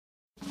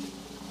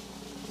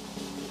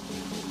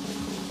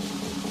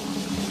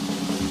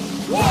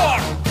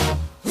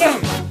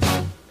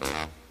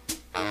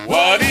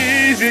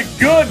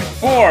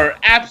for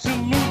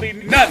absolutely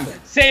none.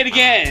 Say it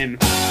again.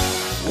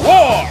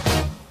 War.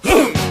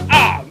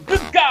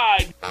 Good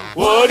God.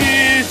 What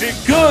is it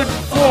good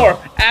for?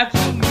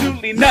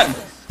 Absolutely none.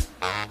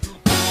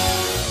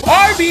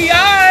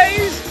 RBIs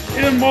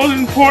is the most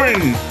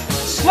important.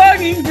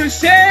 Slugging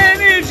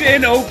percentage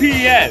and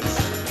OPS.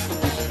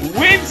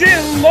 Wins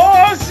and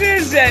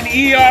losses and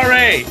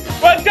ERA.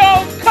 But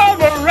don't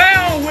come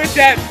around with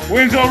that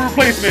wins over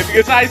replacement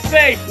because I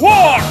say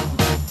war.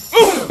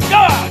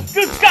 God,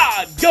 good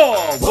God,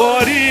 God.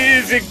 What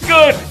is it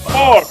good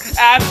for?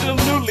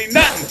 Absolutely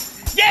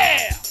nothing.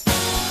 Yeah.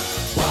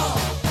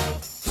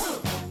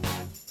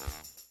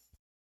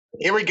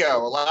 Here we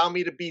go. Allow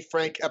Me to Be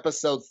Frank,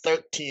 episode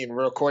 13.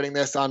 We're recording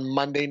this on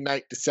Monday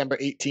night, December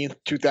 18th,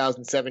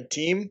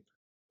 2017.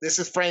 This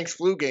is Frank's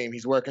flu game.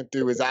 He's working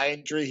through his eye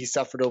injury he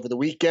suffered over the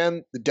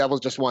weekend. The Devils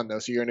just won, though,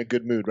 so you're in a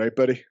good mood, right,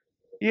 buddy?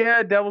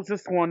 Yeah, Devils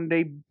just won.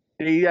 They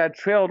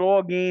trailed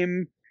all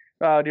game.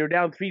 They were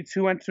down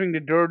 3-2 entering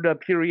the third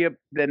period,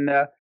 then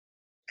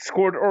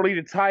scored early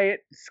to tie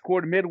it,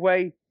 scored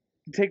midway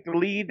to take the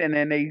lead, and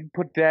then they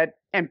put that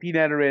empty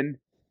netter in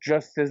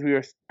just as we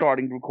were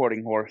starting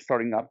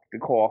up the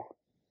call.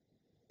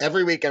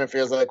 Every weekend it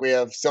feels like we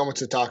have so much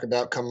to talk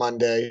about come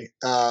Monday.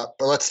 But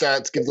let's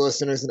give the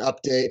listeners an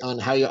update on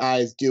how your eye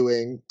is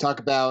doing. Talk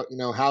about,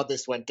 how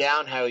this went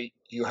down, how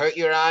you hurt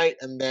your eye,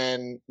 and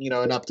then,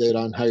 an update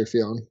on how you're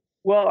feeling.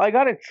 Well, I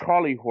got a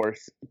Charlie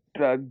horse,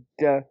 and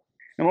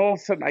all of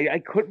a sudden I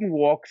couldn't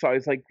walk, so I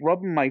was like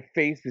rubbing my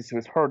face because it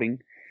was hurting,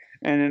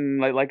 and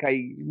then I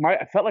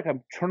felt like I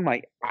turned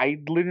my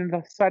eyelid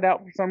inside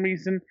out for some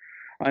reason.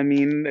 I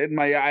mean,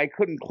 I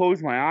couldn't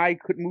close my eye,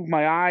 couldn't move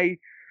my eye,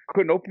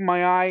 couldn't open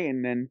my eye,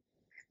 and then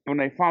when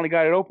I finally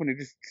got it open, it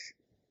just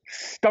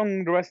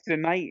stung the rest of the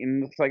night,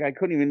 and it's like I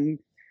couldn't even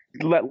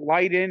let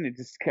light in. It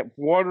just kept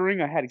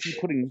watering. I had to keep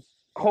putting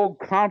cold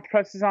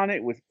compresses on it.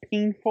 It was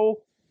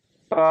painful.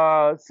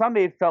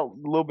 Sunday it felt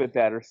a little bit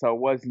better, so it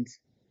wasn't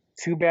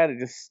too bad. It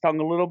just stung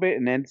a little bit,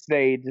 and then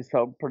today it just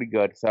felt pretty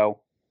good.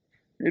 So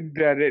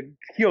it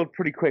healed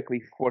pretty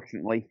quickly,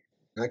 fortunately.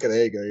 Okay,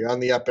 there you go. You're on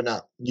the up and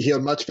up. You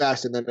healed much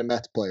faster than a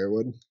Mets player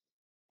would.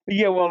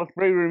 Yeah, well, if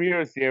Ray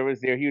Ramirez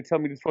was there, he would tell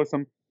me to throw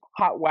some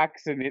hot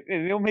wax in it,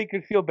 and it'll make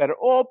it feel better.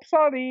 Oh,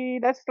 sorry,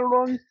 that's the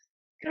wrong.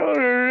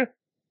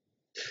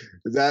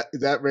 Is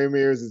that Ray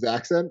Ramirez's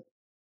accent?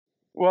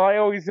 Well, I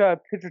always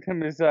pictured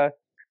him as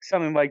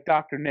sounding like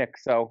Dr. Nick,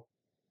 so.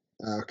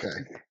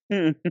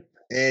 Okay.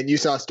 And you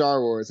saw Star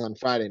Wars on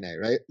Friday night,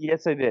 right?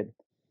 Yes, I did.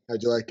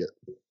 How'd you like it?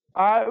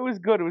 It was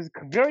good. It was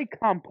very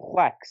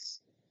complex.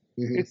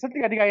 Mm-hmm. It's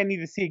something I think I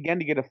need to see again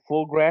to get a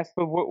full grasp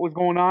of what was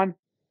going on.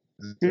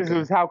 Because it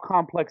was how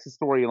complex the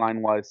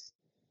storyline was.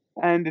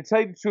 And to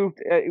tell you the truth,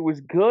 it was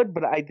good,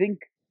 but I think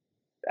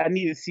I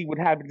need to see what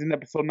happens in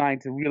episode 9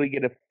 to really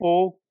get a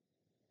full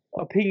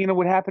opinion of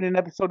what happened in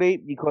episode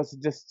 8, because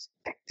just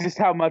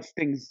how much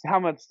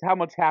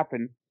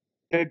happened.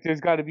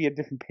 There's got to be a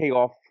different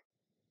payoff,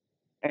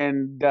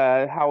 and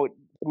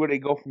where they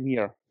go from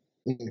here.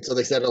 So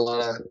they said a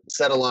lot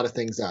of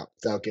things out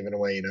without giving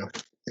away,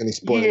 any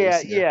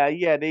spoilers.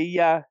 Yeah.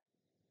 They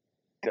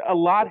a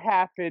lot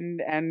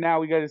happened, and now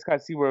we just got to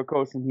see where it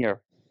goes from here.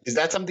 Is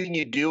that something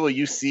you do? Will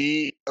you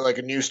see like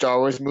a new Star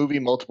Wars movie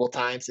multiple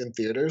times in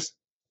theaters?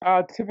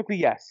 Typically,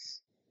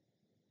 yes.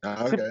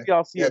 Okay. Typically,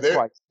 I'll see it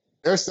twice.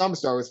 There's some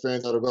Star Wars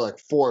fans that'll go like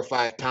 4 or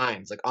 5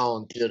 times, like all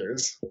in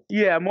theaters.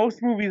 Yeah,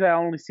 most movies I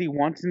only see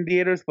once in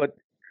theaters, but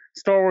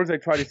Star Wars I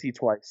try to see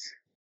twice.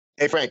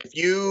 Hey Frank, if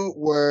you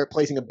were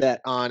placing a bet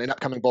on an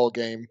upcoming bowl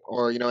game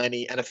or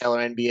any NFL or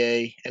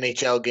NBA,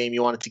 NHL game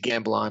you wanted to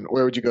gamble on,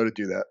 where would you go to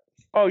do that?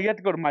 Oh, you have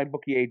to go to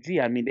MyBookie AG.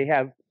 I mean, they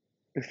have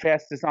the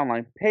fastest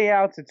online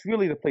payouts. It's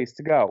really the place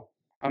to go.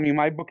 I mean,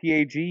 MyBookie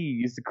AG, you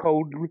use the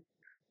code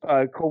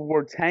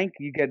word TANK,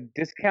 you get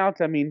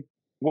discounts. I mean,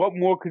 what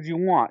more could you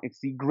want? It's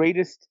the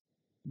greatest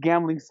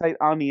gambling site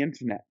on the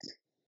internet.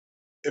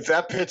 If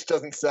that pitch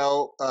doesn't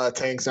sell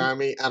Tank's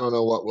Army, I don't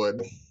know what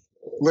would.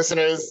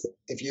 Listeners,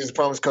 if you use the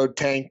promo code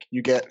TANK,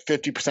 you get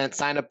 50%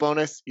 sign-up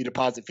bonus. You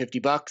deposit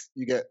 $50,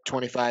 you get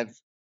 $25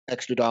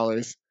 extra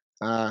dollars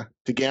to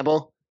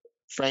gamble.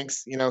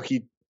 Frank's,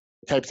 he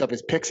types up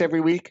his picks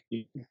every week.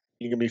 You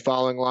can be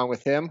following along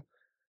with him.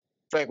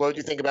 Frank, what would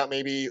you think about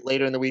maybe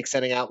later in the week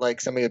sending out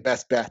like some of your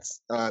best bets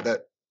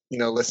that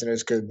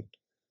listeners could?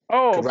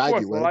 Oh, of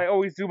course. Well, I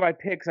always do my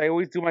picks. And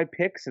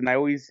I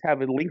always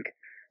have a link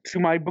to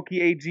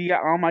MyBookie AG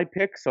on my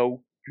picks,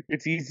 so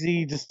it's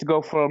easy just to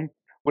go from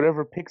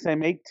whatever picks I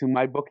make to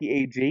MyBookie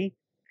AG.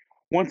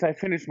 Once I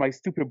finish my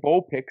stupid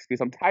bowl picks, because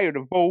I'm tired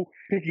of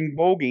picking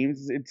bowl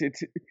games,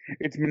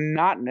 it's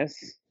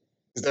monotonous.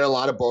 Is there a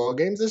lot of bowl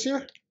games this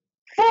year?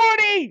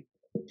 40!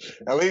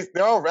 At least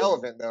they're all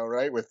relevant though,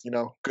 right? With,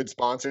 good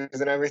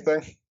sponsors and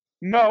everything.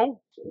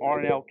 No.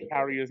 R&L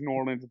Carriers, New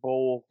Orleans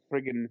Bowl,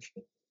 friggin'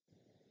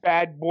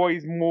 Bad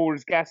Boys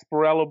Moors,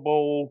 Gasparilla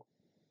Bowl,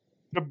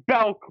 the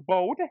Belk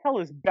Bowl. What the hell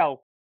is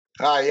Belk?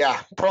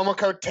 Yeah. Promo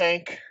code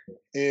TANK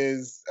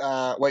is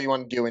what you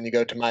want to do when you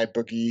go to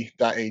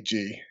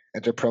mybookie.ag.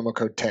 Enter promo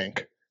code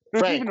TANK.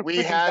 There's Frank, even a we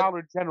had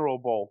Dollar General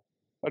Bowl.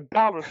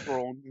 $1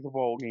 thrown is a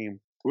bowl game.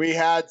 We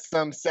had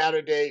some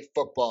Saturday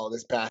football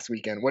this past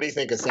weekend. What do you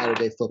think of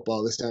Saturday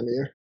football this time of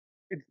year?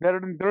 It's better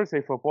than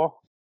Thursday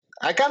football.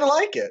 I kind of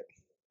like it.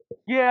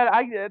 Yeah,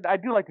 I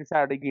do like the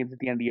Saturday games at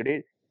the end of the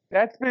year.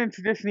 That's been a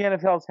tradition the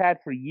NFL's had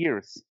for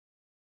years.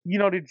 You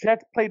know, the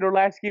Jets played their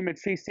last game at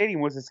Shea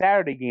Stadium was a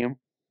Saturday game,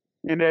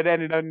 and it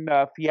ended in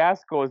a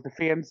fiasco as the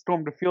fans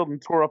stormed the field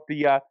and tore up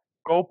the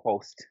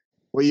goalpost.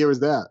 What year was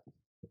that?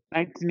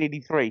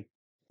 1983.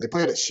 They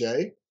played at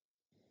Shea?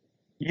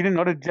 You didn't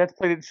know the Jets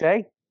played at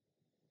Shea?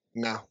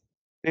 No.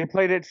 They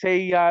played at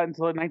Shea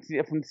until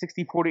from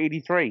 64 to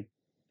 83.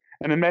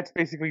 And the Mets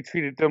basically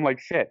treated them like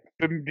shit.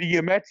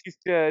 The Mets used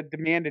to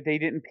demand that they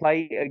didn't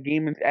play a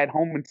game at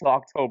home until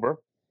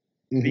October.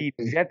 The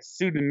Jets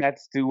sued the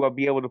Mets to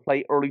be able to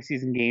play early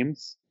season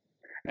games.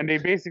 And they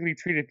basically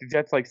treated the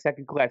Jets like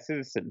second-class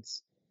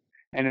citizens.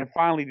 And then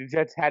finally the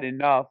Jets had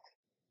enough.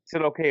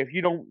 Said, okay, if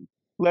you don't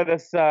let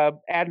us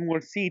add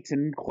more seats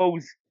and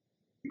close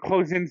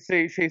in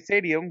Shea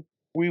Stadium,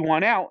 we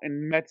want out.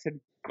 And the Mets said,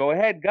 go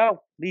ahead,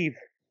 go, leave.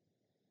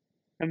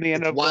 And they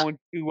ended up going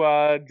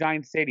to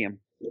Giant Stadium.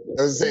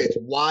 I was going to say, it's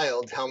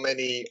wild how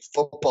many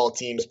football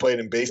teams played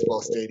in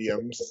baseball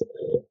stadiums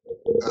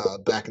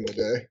back in the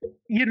day.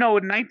 You know,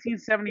 in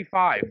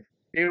 1975,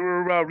 they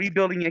were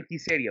rebuilding Yankee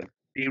Stadium.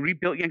 They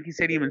rebuilt Yankee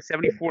Stadium in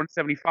 74 and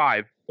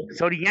 75.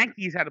 So the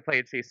Yankees had to play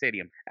at Shea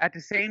Stadium. At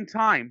the same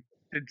time,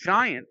 the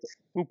Giants,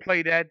 who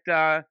played at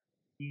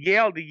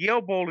Yale, the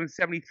Yale Bowl in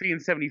 73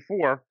 and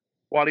 74,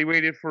 while they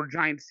waited for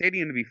Giant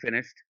Stadium to be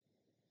finished,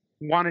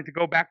 wanted to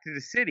go back to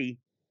the city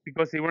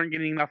because they weren't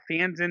getting enough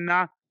fans in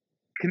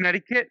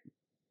Connecticut.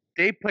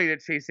 They played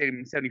at Shea Stadium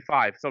in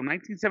 75. So in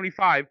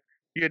 1975,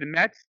 you had the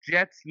Mets,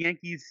 Jets,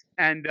 Yankees,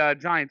 and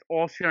Giants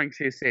all sharing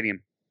Shea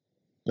Stadium.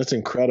 That's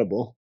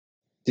incredible.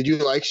 Did you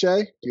like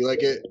Shea? Do you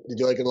like it? Did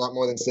you like it a lot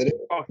more than Citi?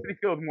 Oh, Citi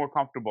Field was more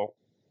comfortable.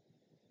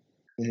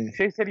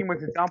 Shea Stadium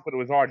was a dump, but it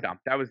was our dump.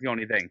 That was the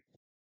only thing.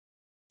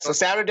 So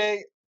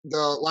Saturday, the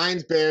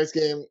Lions-Bears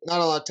game,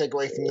 not a lot to take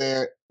away from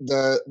there.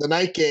 The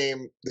night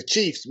game, the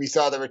Chiefs, we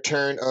saw the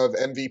return of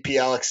MVP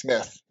Alex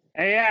Smith.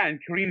 Yeah, and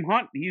Kareem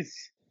Hunt, he's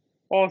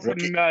all of a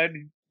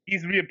sudden,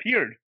 he's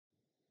reappeared.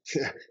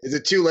 Is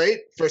it too late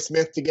for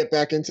Smith to get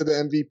back into the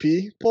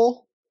MVP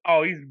poll?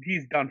 Oh,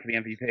 he's done for the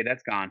MVP.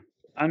 That's gone.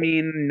 I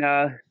mean,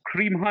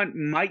 Kareem Hunt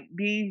might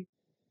be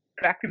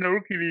back in the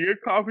Rookie of the Year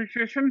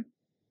competition,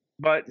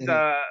 but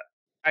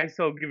I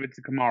still give it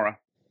to Kamara.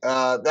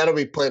 That'll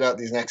be played out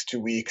these next 2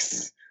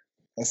 weeks.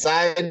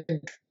 Aside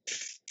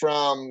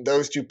from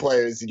those two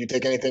players, did you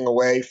take anything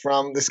away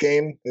from this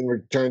game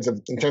in terms of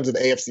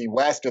the AFC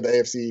West or the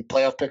AFC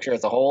playoff picture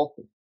as a whole?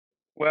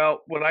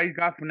 Well, what I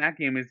got from that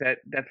game is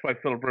that's why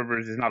Phillip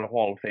Rivers is not a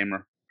Hall of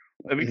Famer.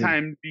 Every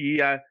time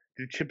the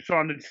chips are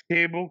on the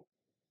table,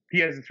 he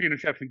has a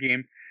 3-interception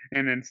game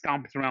and then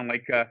stomps around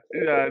like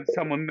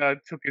someone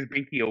took his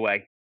binky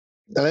away.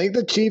 I think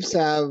the Chiefs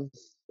have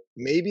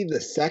maybe the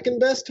second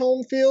best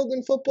home field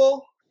in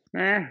football.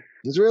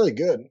 It's really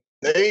good.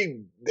 They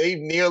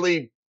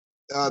nearly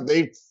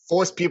they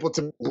forced people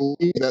to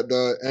believe that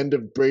the end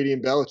of Brady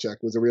and Belichick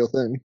was a real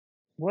thing.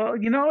 Well,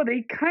 you know,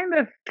 they kind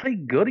of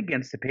played good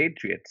against the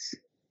Patriots.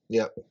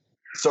 Yep.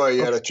 Sorry,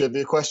 you had a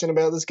trivia question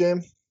about this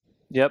game?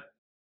 Yep.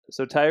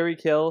 So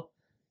Tyreek Hill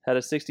had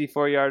a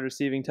 64-yard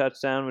receiving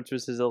touchdown, which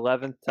was his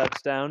 11th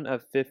touchdown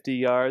of 50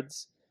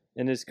 yards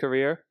in his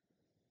career.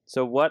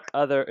 So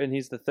and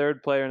he's the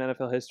third player in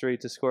NFL history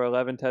to score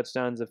 11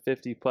 touchdowns of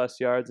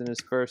 50-plus yards in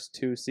his first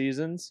 2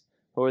 seasons.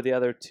 Who are the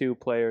other 2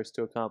 players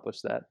to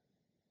accomplish that?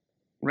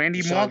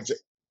 Randy Moss?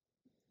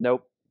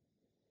 Nope.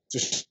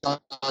 Deshaun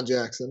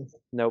Jackson?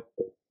 Nope.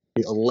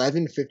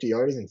 11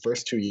 50-yarders in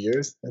first 2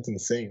 years? That's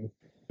insane.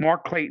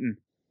 Mark Clayton?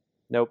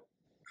 Nope.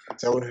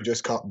 Someone who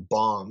just caught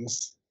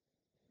bombs.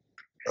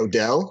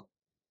 Odell?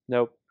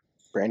 Nope.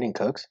 Brandon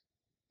Cooks?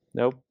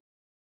 Nope.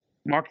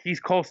 Marquise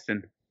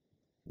Colston?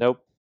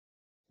 Nope.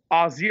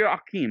 Azir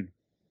Hakim?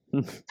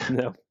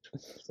 No.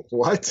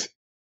 What?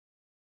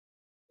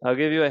 I'll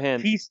give you a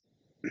hint.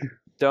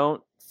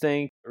 Don't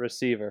think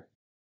receiver.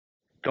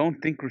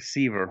 Don't think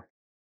receiver.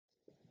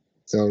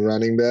 So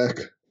running back?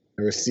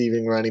 A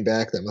receiving running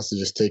back that must have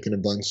just taken a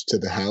bunch to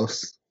the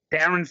house?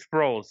 Darren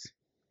Sproles?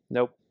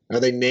 Nope. Are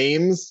they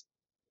names?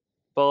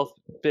 Both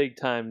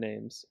big-time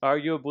names.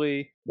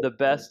 Arguably the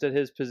best at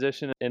his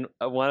position in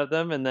one of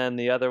them, and then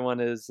the other one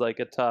is like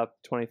a top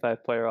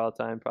 25 player all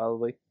time,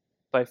 probably.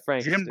 By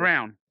Frank. Jim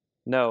Brown?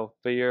 No,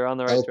 but you're on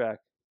the right track.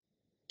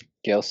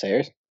 Gale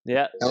Sayers?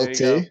 Yeah, there LT?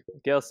 you go.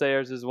 Gale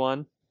Sayers is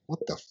one. What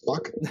the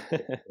fuck?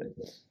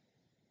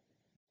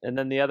 And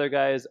then the other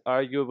guy is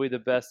arguably the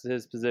best at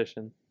his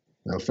position.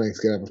 No, Frank's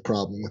going to have a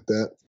problem with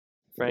that.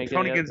 Frank.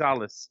 Tony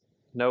Gonzalez?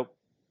 Nope.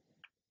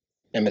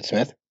 Emmitt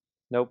Smith?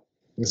 Nope.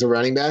 Is a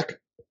running back?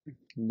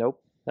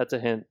 Nope. That's a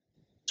hint.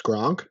 It's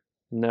Gronk?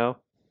 No.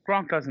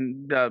 Gronk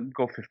doesn't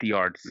go 50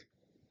 yards.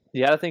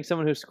 You got to think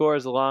someone who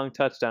scores long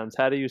touchdowns.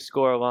 How do you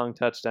score long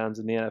touchdowns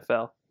in the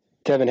NFL?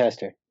 Devin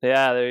Hester?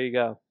 Yeah, there you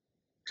go.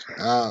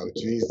 Oh,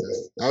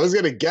 Jesus. I was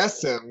going to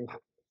guess him.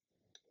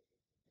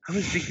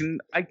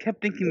 I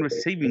kept thinking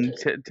receiving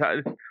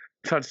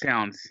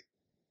touchdowns.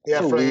 Yeah,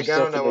 It's a Frank. loose I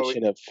don't know what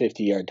definition of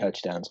 50-yard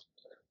touchdowns.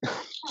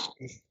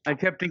 I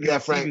kept thinking Yeah,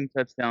 Frank. receiving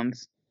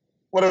touchdowns.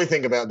 what do we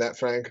think about that,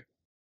 Frank?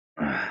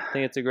 I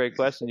think it's a great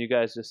question. You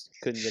guys just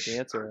couldn't get the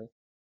answer right.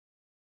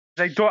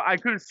 I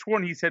could have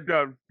sworn he said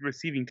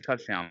receiving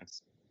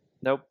touchdowns.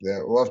 Nope. Yeah,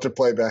 we'll have to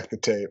play back the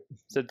tape.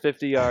 Said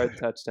 50-yard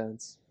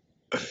touchdowns.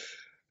 All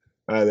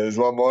right, there's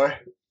one more.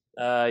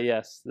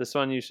 Yes, this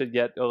one you should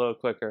get a little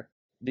quicker.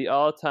 The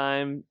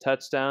all-time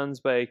touchdowns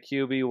by a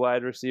QB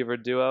wide receiver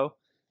duo.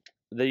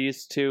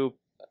 These two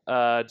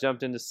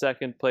jumped into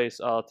second place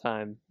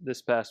all-time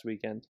this past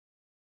weekend.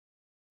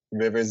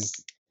 Rivers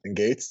and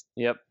Gates.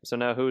 Yep. So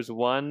now who's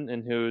 1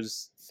 and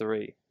who's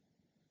 3?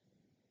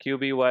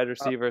 QB wide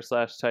receiver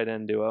 / tight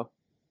end duo.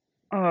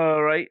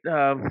 All right.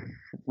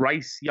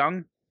 Rice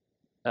Young.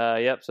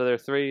 Yep. So there are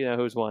 3. Now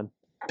who's 1?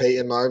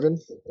 Peyton Marvin.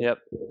 Yep.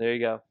 There you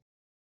go.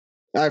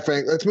 All right,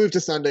 Frank, let's move to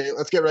Sunday.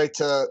 Let's get right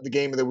to the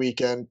game of the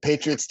weekend.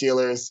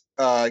 Patriots-Steelers,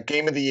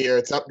 game of the year.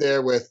 It's up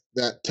there with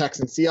that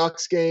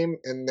Texans-Seahawks game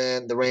and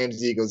then the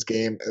Rams-Eagles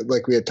game,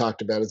 like we had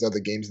talked about as other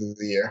games of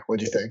the year. What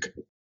do you think?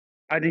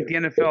 I think the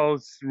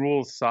NFL's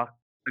rules suck.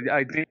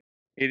 I think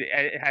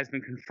it has been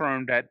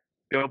confirmed that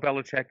Bill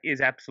Belichick is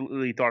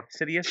absolutely Darth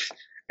Sidious,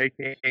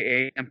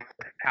 a.k.a. Emperor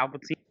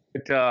Palpatine.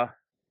 But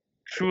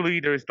truly,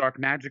 there's dark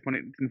magic when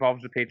it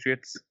involves the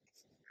Patriots.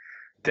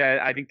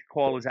 That I think the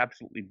call is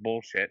absolutely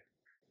bullshit.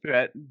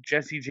 That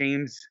Jesse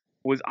James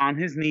was on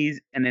his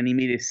knees and then he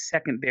made a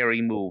secondary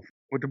move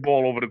with the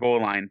ball over the goal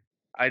line.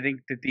 I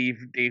think that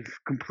they've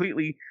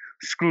completely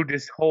screwed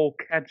this whole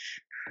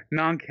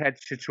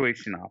non-catch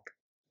situation up,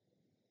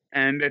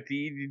 and that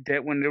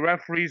when the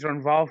referees are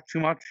involved too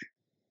much,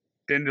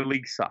 then the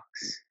league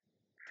sucks.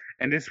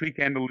 And this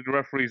weekend the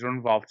referees are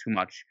involved too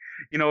much.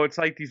 You know, it's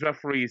like these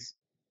referees.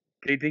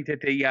 They think that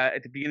they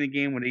at the beginning of the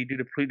game when they do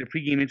the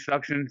pregame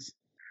introductions.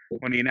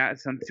 When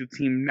some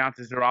team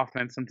announces their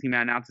offense, some team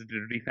announces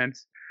their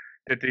defense,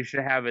 that they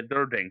should have a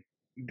third thing.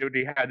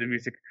 They have the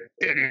music.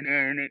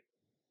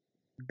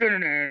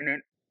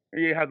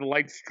 You have the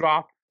lights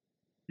drop.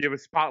 You have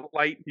a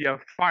spotlight. You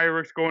have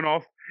fireworks going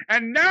off.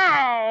 And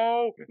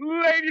now,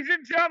 ladies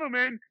and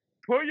gentlemen,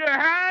 put your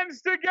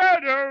hands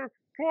together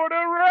for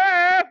the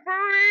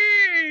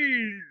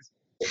referees.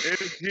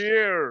 It's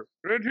here.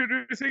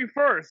 Introducing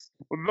first,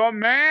 the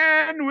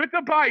man with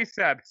the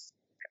biceps,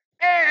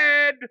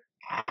 Ed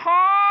Hockley.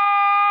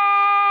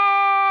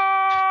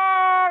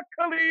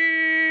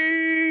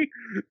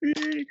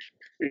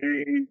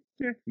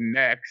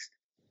 Next,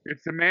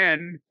 it's the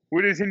man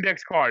with his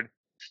index card,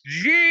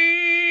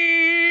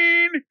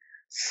 Gene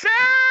Sarator.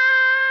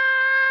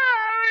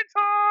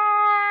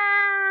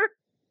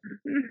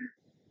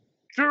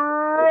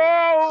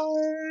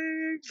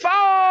 Jerome Bowser.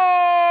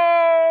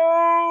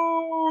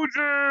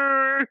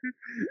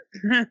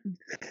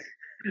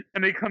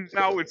 And they come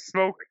out with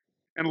smoke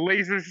and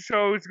laser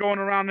shows going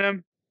around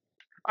them.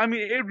 I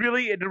mean,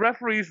 the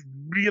referees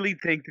really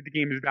think that the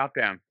game is about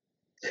them.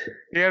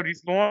 They have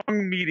these long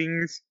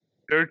meetings.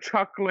 They're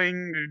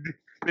chuckling.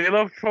 They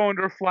love throwing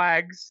their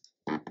flags.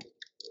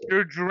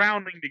 They're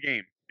drowning the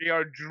game. They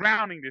are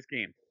drowning this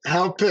game.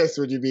 How pissed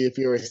would you be if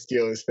you were a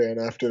Steelers fan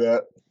after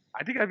that?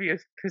 I think I'd be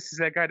as pissed as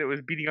that guy that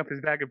was beating up his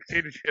bag of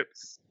potato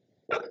chips.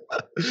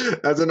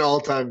 That's an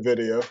all-time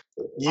video.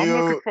 I'm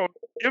looking forward.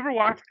 You ever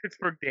watch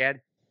Pittsburgh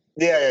Dad?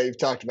 Yeah, you've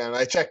talked about him.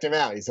 I checked him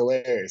out. He's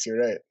hilarious. You're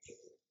right.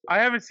 I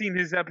haven't seen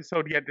his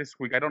episode yet this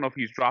week. I don't know if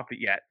he's dropped it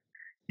yet.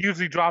 He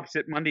usually drops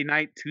it Monday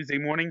night, Tuesday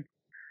morning.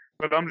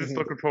 But I'm just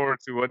looking forward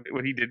to what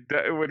he did,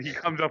 what he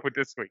comes up with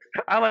this week.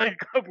 I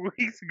like a couple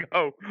weeks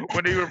ago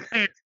when they were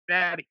playing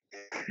Cincinnati.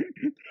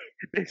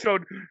 They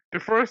showed the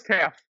first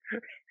half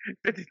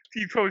that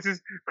he throws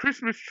his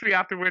Christmas tree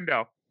out the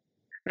window.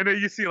 And then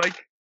you see,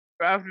 like,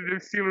 after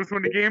the Steelers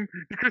win the game,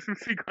 the Christmas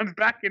tree comes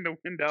back in the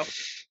window.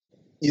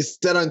 You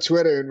said on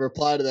Twitter in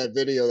reply to that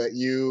video that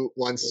you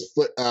once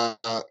flipped, I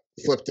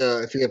forget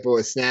if it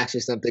was snacks or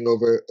something,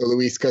 over a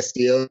Luis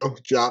Castillo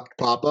dropped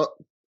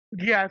pop-up.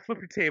 Yeah, I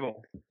flipped the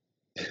table.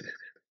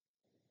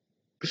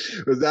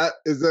 That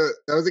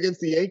was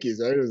against the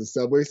Yankees, right? It was a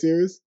Subway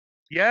Series?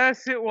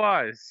 Yes, it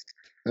was.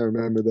 I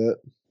remember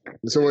that.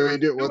 So what do you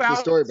do? What's the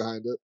story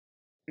behind it?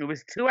 It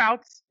was 2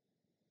 outs.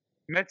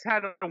 Mets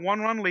had a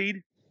 1-run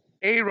lead.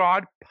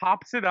 A-Rod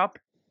pops it up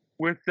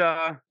with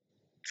 2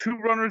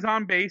 runners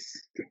on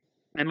base,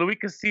 and Luis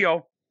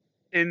Castillo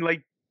at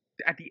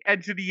the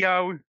edge of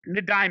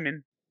the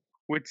diamond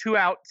with 2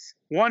 outs.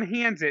 One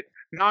hands it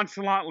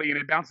nonchalantly, and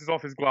it bounces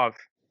off his glove.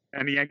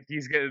 And the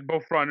Yankees get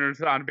both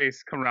runners on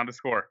base come around to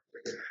score.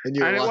 And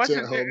you watch it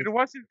at home. It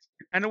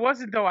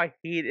wasn't though I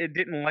hate it.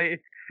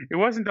 It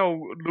wasn't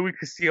though Luis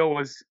Castillo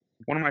was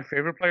one of my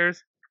favorite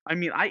players. I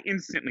mean, I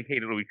instantly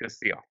hated Luis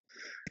Castillo.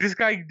 This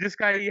guy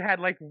had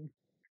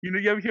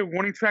you ever hear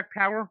warning track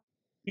power?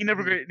 He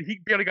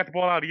barely got the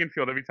ball out of the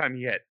infield every time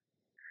he hit.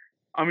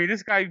 I mean,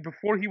 this guy,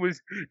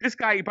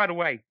 by the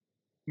way,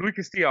 Luis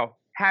Castillo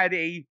had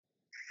a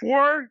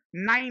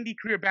 .490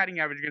 career batting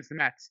average against the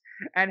Mets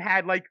and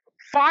had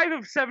 5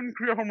 of 7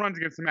 career home runs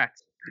against the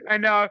Mets.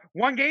 And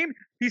one game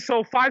he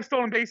sold 5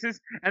 stolen bases,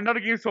 and another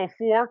game sold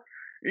 4.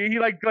 He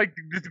like the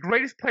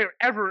greatest player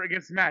ever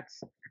against the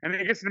Mets, and then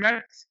he gets to the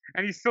Mets,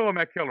 and he's still a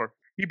Met killer.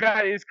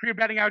 His career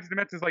batting average to the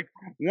Mets is like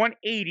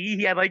 180.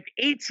 He had like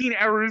 18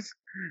 errors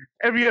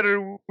every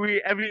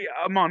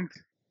a month,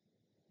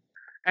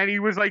 and he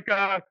was like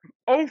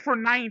 0 for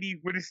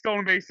 90 with his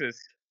stolen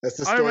bases. That's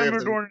the I story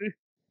remember of the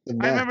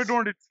I remember Mets.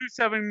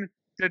 during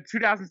the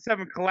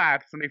 2007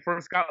 collapse when they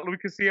first got Luis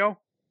Castillo,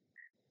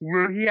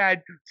 where he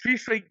had 3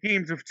 straight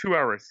games of 2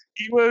 errors.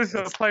 He was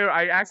a player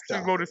I actually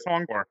tough. wrote a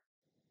song for.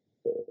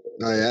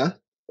 Oh yeah.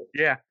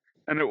 Yeah,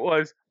 and it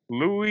was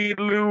Louie,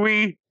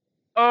 Louie,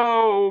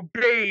 oh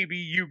baby,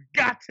 you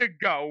got to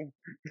go.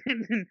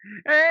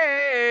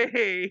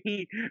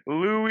 Hey,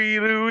 Louie,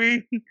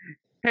 Louie,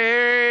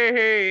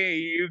 hey,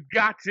 you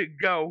got to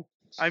go.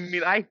 I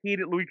mean, I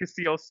hated Luis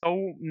Castillo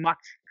so much.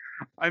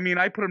 I mean,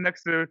 I put him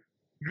next to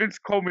Vince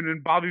Coleman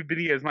and Bobby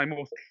Bonilla as my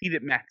most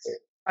hated Mets.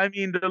 I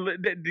mean,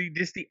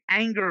 just the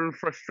anger and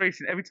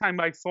frustration every time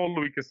I saw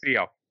Luis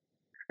Castillo.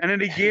 And then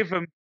they gave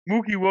him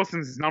Mookie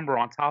Wilson's number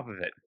on top of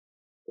it.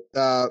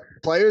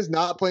 Players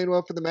not playing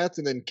well for the Mets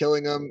and then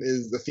killing them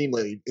is the theme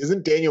lately.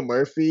 Isn't Daniel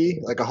Murphy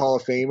like a Hall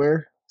of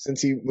Famer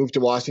since he moved to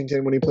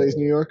Washington when he plays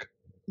New York?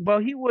 Well,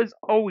 he was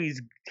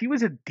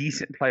a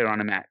decent player on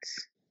the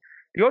Mets.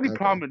 The only Okay.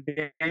 problem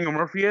with Daniel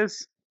Murphy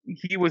is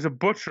he was a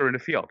butcher in the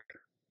field.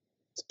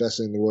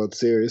 Especially in the World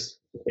Series.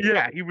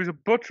 Yeah, he was a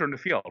butcher in the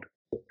field.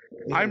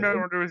 I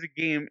remember there was a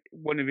game,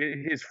 one of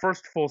his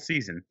first full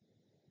season,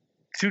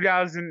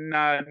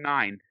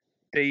 2009.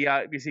 They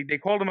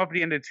called him up at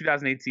the end of the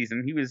 2008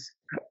 season. He was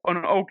an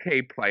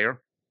okay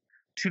player.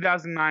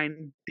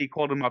 2009, they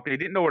called him up. They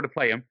didn't know where to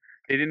play him.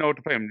 They didn't know what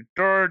to play him at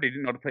third. They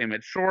didn't know what to play him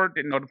at short.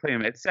 Didn't know what to play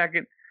him at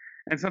second.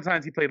 And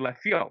sometimes he played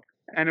left field.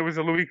 And it was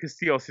a Luis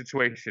Castillo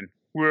situation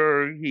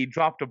where he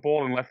dropped a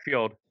ball in left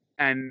field,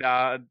 and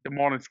the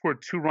Marlins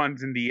scored 2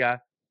 runs in the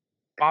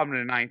bottom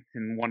of the 9th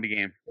and won the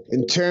game.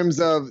 In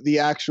terms of the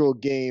actual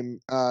game,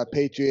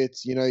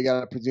 Patriots, you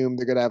gotta presume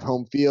they're gonna have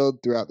home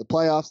field throughout the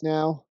playoffs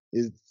now.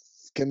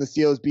 Can the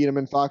Steelers beat them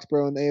in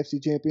Foxborough in the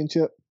AFC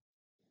Championship?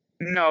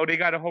 No, they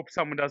got to hope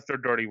someone does their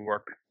dirty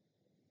work.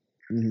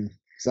 Mm-hmm.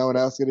 Someone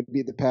else gonna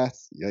beat the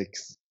Pats?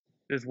 Yikes.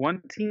 There's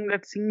one team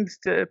that seems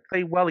to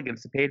play well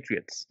against the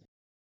Patriots.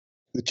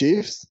 The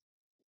Chiefs?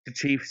 The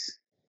Chiefs.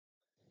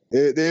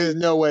 There's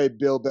no way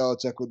Bill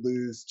Belichick would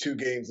lose 2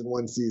 games in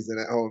one season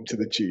at home to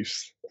the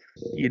Chiefs.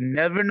 You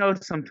never know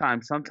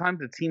sometimes. Sometimes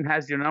the team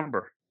has your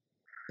number.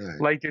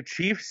 Right. Like the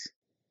Chiefs,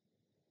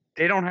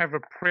 they don't have a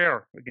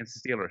prayer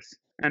against the Steelers.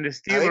 And the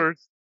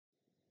Steelers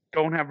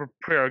don't have a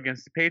prayer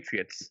against the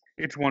Patriots.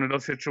 It's one of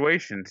those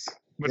situations.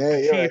 But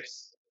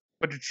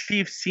the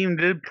Chiefs seem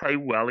to play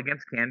well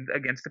against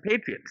the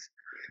Patriots.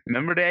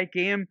 Remember that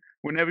game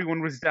when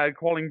everyone was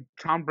calling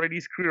Tom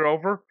Brady's career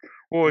over?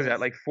 What was that,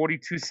 like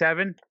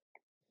 42-7?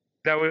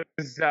 That was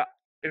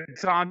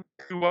it's on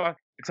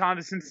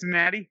to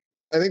Cincinnati.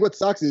 I think what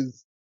sucks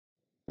is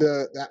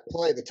that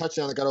play, the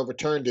touchdown that got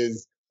overturned,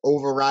 is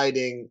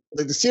overriding.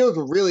 Like the Steelers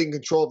were really in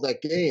control of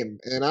that game,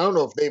 and I don't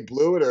know if they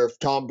blew it or if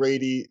Tom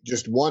Brady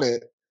just won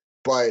it,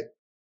 but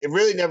it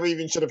really never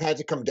even should have had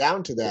to come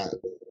down to that.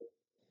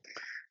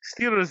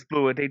 Steelers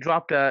blew it. They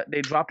dropped an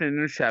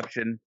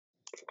interception.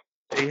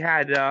 They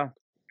had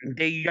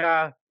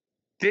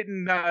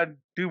didn't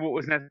do what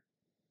was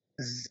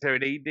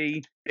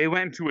necessary. They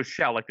went into a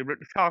shell like the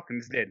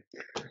Falcons did.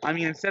 I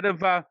mean, instead of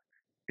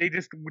they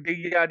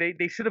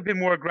should have been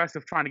more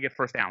aggressive trying to get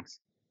first downs.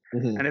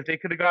 Mm-hmm. And if they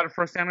could have got a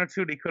first down or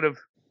 2, they could have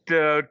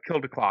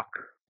killed the clock.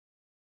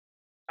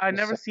 I've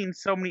never seen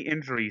so many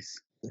injuries,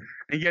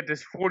 and yet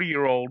this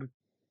 40-year-old,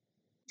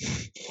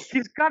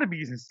 he's got to be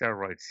using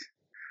steroids.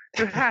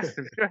 There has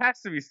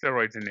to be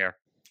steroids in there.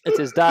 It's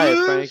his diet,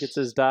 Frank. It's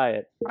his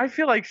diet. I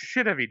feel like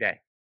shit every day.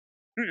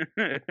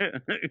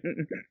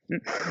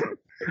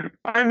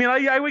 I mean,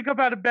 I wake up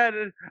out of bed,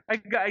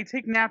 I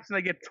take naps, and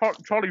I get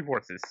Charlie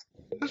horses.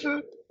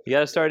 You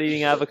gotta start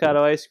eating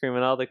avocado ice cream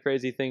and all the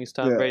crazy things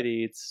Tom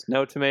Brady eats.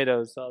 No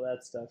tomatoes, all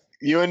that stuff.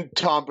 You and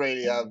Tom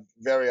Brady have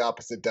very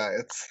opposite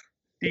diets.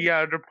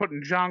 They're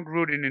putting John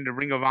Gruden in the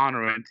Ring of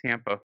Honor in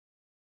Tampa.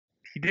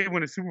 He did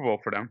win a Super Bowl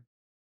for them.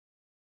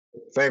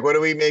 Frank, what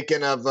are we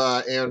making of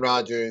Aaron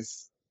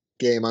Rodgers'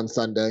 game on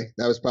Sunday?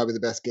 That was probably the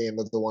best game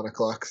of the 1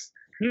 o'clocks.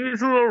 He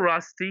was a little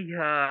rusty.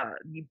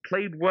 He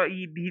played well.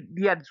 He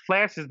had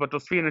flashes, but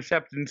those 3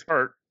 interceptions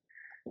hurt.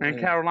 And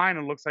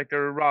Carolina looks like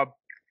they're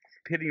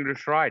hitting their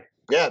stride.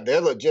 Yeah,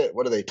 they're legit.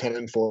 What are they,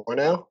 10-4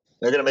 now?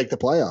 They're going to make the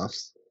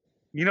playoffs.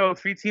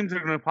 3 teams are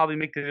going to probably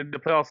make the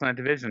playoffs in that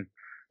division.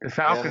 The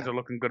Falcons are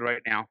looking good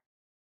right now.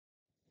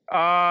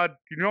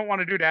 You don't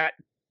want to do that.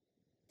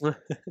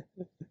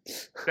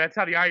 That's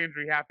how the eye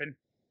injury happened.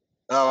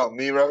 Oh,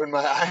 me rubbing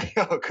my eye?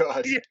 Oh,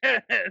 God. Yeah.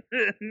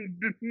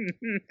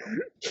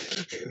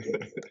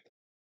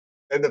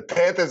 And the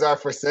Panthers are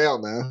for sale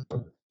now.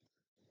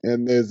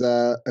 And there's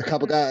a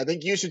couple guys. I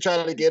think you should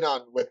try to get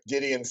on with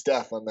Diddy and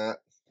Steph on that.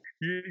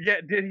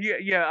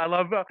 Yeah. I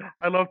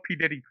love P.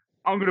 Diddy.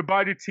 I'm gonna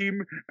buy the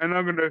team, and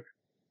I'm gonna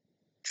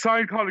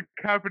sign Colin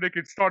Kaepernick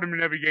and start him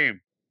in every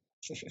game.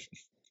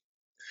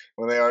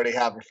 When they already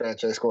have a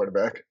franchise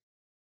quarterback.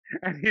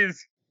 And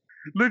he's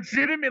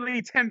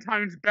legitimately 10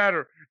 times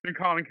better than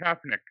Colin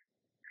Kaepernick.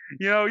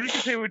 You know, you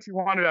can say what you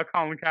want about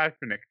Colin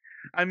Kaepernick.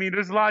 I mean,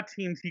 there's a lot of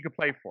teams he could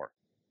play for.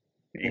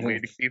 He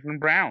played the Cleveland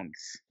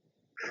Browns.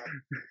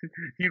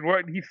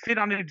 He'd fit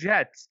on the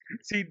Jets.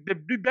 See,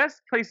 the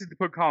best places to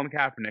put Colin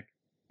Kaepernick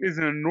is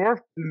in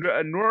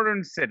a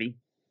northern city,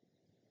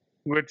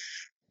 which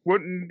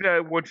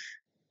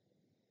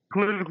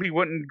politically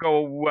wouldn't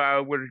go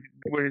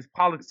where his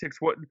politics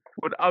would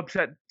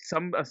upset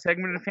a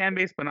segment of the fan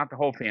base, but not the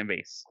whole fan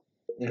base.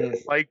 Mm-hmm.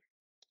 Like,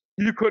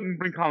 you couldn't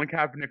bring Colin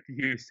Kaepernick to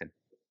Houston.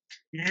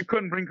 You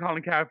couldn't bring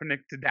Colin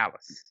Kaepernick to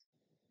Dallas.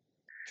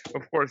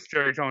 Of course,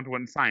 Jerry Jones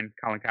wouldn't sign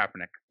Colin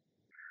Kaepernick.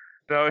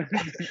 So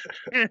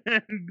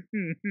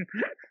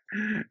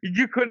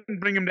you couldn't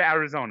bring him to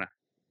Arizona,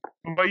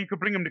 but you could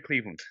bring him to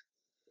Cleveland.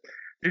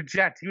 The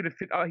Jets, he would have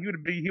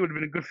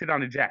been a good fit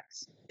on the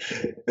Jets.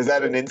 Is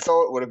that an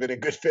insult? Would have been a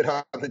good fit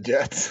on the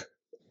Jets.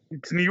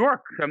 It's New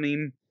York. I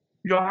mean,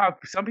 you'll have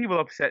some people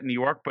upset in New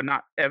York, but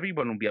not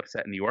everyone will be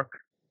upset in New York.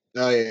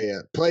 Oh yeah.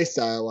 Play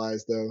style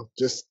wise, though,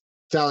 just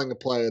telling a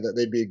player that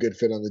they'd be a good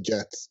fit on the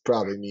Jets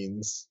probably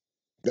means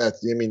that.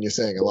 I mean, you're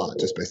saying a lot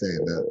just by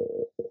saying that.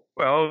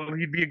 Well,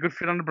 he'd be a good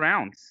fit on the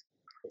Browns.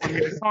 I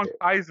mean, Deshaun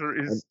Kaiser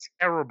is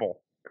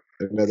terrible.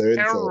 Another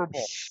Terrible.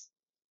 insult.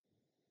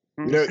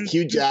 You know,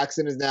 Hugh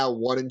Jackson is now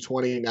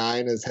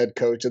 1-29 as head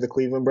coach of the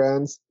Cleveland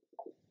Browns.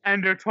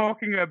 And they're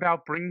talking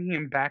about bringing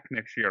him back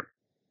next year.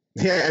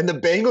 Yeah, and the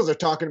Bengals are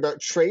talking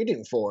about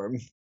trading for him.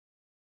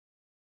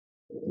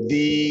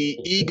 The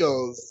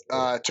Eagles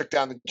took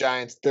down the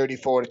Giants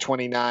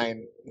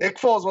 34-29. Nick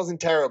Foles wasn't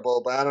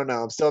terrible, but I don't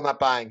know. I'm still not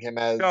buying him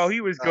as. No,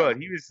 he was good.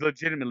 He was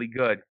legitimately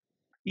good.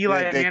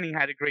 Eli Yeah, Manning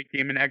had a great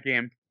game in that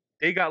game.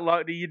 They got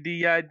lucky.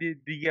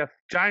 The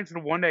Giants would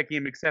have won that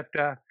game, except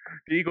the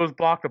Eagles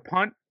blocked a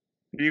punt.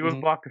 The Eagles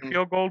blocked a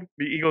field goal.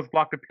 The Eagles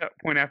blocked a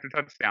point after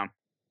touchdown.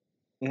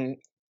 Mm-hmm.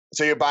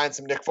 So you're buying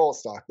some Nick Foles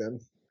stock then?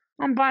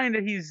 I'm buying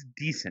that he's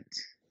decent,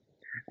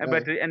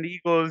 but the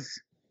Eagles.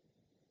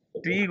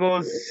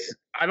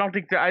 I don't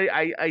think that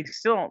I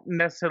still don't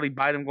necessarily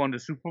buy them going to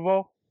Super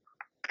Bowl,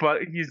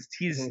 but he's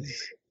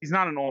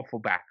not an awful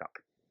backup.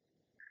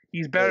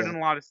 He's better than a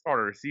lot of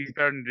starters. He's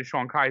better than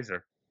Deshaun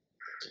Kaiser,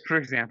 for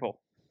example.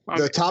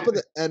 The top of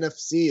the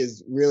NFC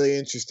is really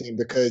interesting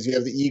because you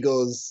have the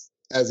Eagles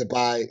as a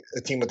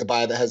team with a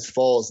bye that has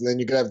Foles, and then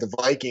you could have the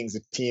Vikings, a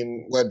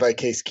team led by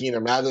Case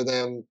Keenum.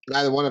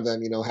 Neither one of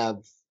them, have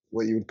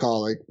what you would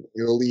call like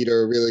a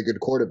leader, a really good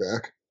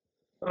quarterback.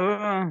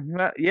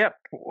 Yep.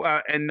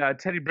 And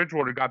Teddy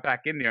Bridgewater got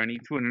back in there and he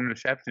threw an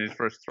interception his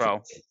first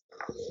throw.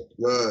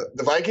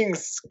 The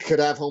Vikings could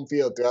have home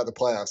field throughout the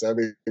playoffs. That'd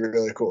be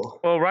really cool.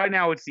 Well, right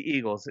now it's the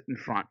Eagles in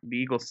front. The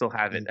Eagles still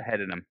have it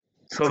ahead of them.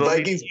 So they'll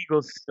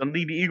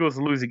need the Eagles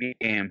to lose a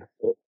game.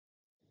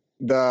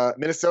 The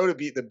Minnesota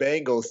beat the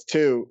Bengals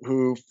too,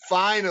 who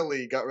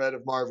finally got rid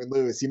of Marvin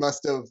Lewis. He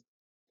must have,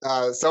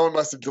 someone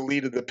must have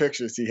deleted the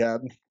pictures he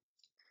had.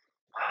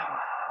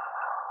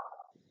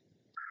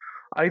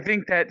 I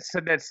think that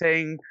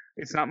saying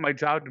it's not my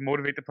job to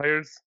motivate the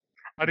players.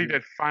 I think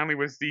that finally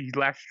was the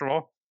last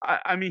straw.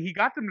 I mean, he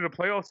got them to the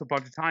playoffs a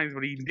bunch of times,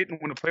 but he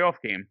didn't win a playoff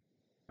game.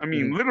 I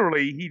mean,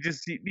 literally,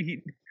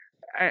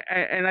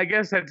 and I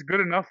guess that's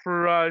good enough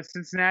for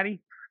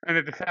Cincinnati,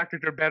 and the fact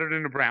that they're better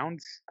than the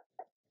Browns.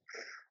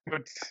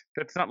 But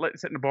that's not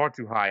setting the bar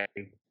too high.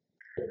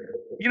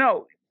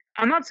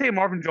 I'm not saying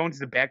Marvin Jones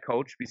is a bad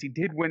coach because he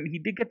did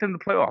get them to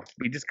playoffs,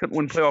 but he just couldn't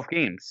win playoff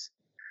games.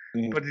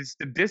 But it's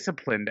the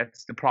discipline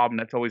that's the problem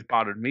that's always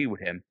bothered me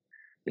with him.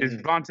 Is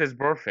Vontaze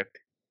Burfict.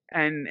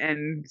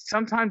 And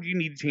sometimes you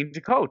need to change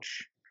the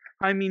coach.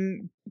 I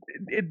mean,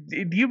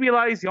 do you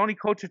realize the only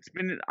coach that's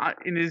been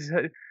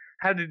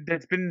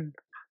that's been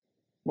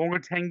longer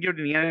tenured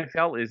in the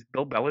NFL is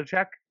Bill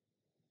Belichick?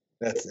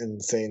 That's an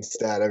insane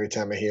stat every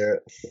time I hear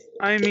it.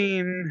 I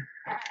mean,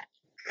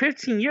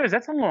 15 years,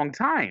 that's a long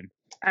time.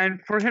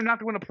 And for him not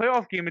to win a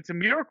playoff game, it's a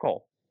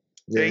miracle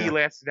that he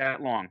lasted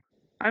that long.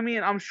 I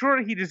mean, I'm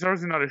sure he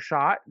deserves another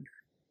shot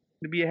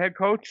to be a head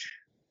coach.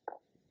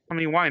 I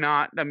mean, why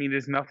not? I mean,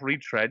 there's enough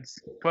retreads,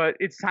 but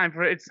it's time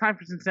for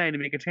Cincinnati to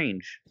make a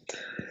change.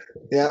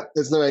 Yeah,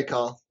 it's the right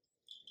call.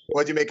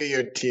 What'd you make of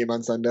your team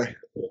on Sunday?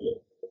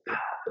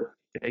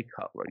 Jay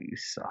Cutler, you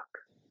suck.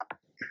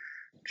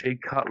 Jay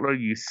Cutler,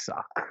 you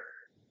suck.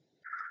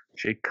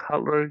 Jay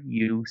Cutler,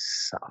 you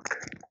suck.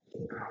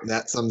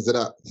 That sums it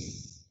up.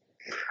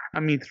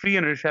 I mean, 3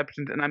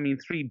 interceptions, and I mean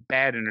 3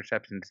 bad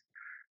interceptions.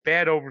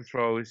 Bad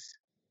overthrows.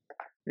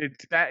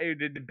 It's back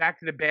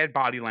to the bad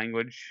body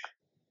language.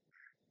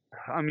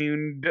 I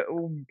mean,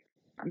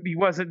 he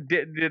wasn't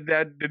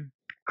the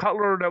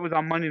Cutler that was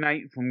on Monday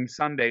night from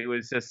Sunday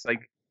was just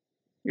like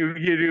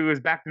it was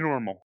back to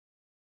normal.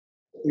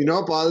 You know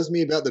what bothers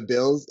me about the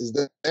Bills is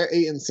that they're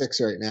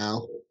 8-6 right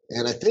now,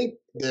 and I think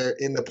they're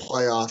in the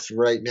playoffs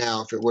right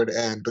now if it were to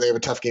end. But they have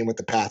a tough game with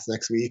the Pats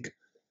next week.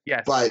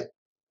 Yes. But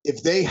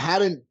if they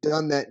hadn't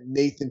done that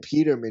Nathan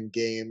Peterman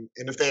game,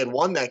 and if they had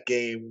won that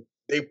game,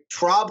 they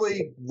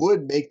probably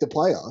would make the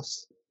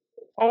playoffs.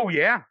 Oh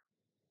yeah,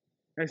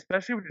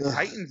 especially with the Ugh.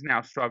 Titans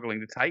now struggling.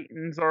 The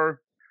Titans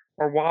are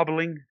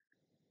wobbling,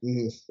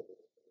 Mhm.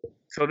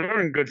 so they're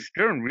in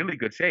really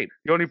good shape.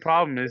 The only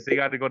problem is they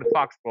got to go to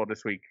Foxborough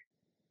this week.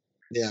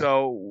 Yeah.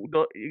 So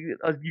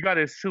you got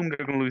to assume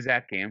they're going to lose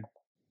that game.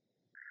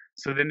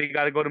 So then they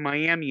got to go to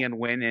Miami and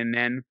win, and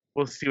then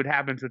we'll see what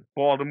happens with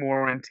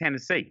Baltimore and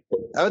Tennessee.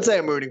 I would say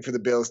I'm rooting for the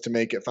Bills to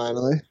make it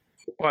finally.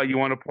 Well, you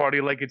want to party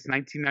like it's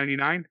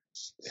 1999?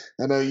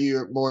 I know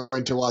you're more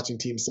into watching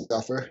teams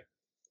suffer.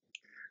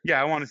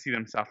 Yeah, I want to see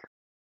them suffer.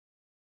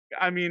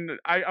 I mean,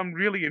 I'm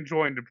really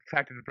enjoying the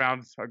fact that the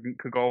Browns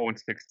could go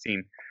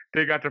 0-16.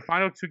 They got their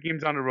final 2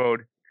 games on the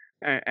road,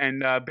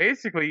 and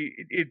basically,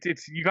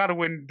 it's you got to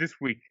win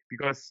this week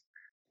because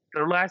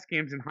their last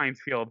game's in Heinz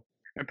Field,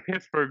 and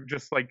Pittsburgh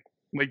just like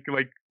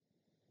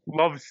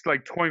loves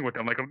like toying with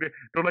them, like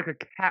they're like a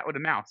cat with a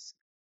mouse.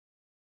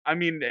 I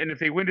mean, and if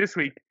they win this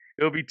week,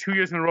 it'll be 2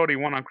 years in a row they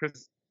won on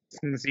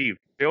Christmas Eve.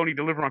 They only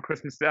deliver on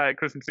Christmas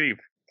Eve.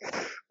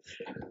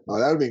 Oh,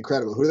 that would be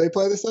incredible. Who do they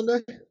play this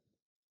Sunday?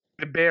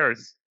 The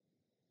Bears.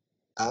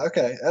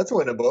 Okay, that's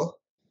winnable.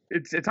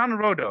 It's on the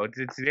road though.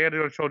 It's they had to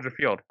go to Soldier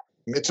Field.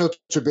 Mitchell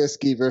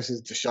Trubisky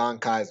versus Deshaun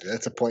Kaiser.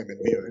 That's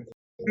appointment viewing.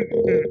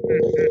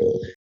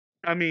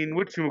 I mean,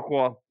 what you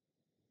call?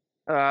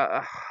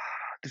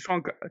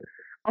 Deshaun.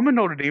 I'm a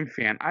Notre Dame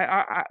fan.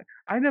 I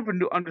never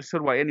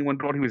understood why anyone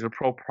thought he was a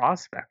pro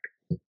prospect.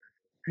 I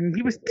mean,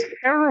 he was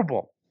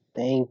terrible.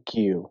 Thank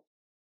you.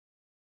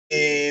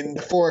 In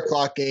the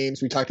 4:00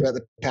 games, we talked about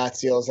the Pat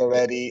Seals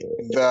already.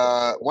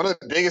 One of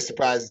the biggest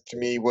surprises to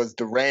me was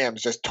the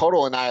Rams, just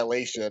total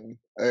annihilation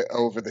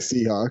over the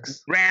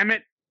Seahawks. Ram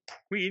it.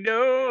 We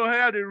know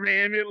how to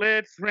ram it.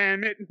 Let's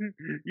ram it.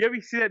 You ever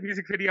see that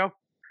music video?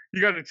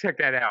 You got to check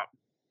that out.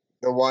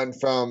 The one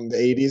from the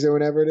 80s or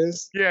whatever it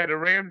is? Yeah, the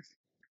Rams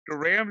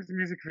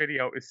music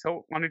video is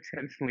so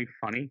unintentionally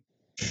funny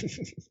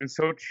and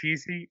so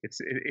cheesy. It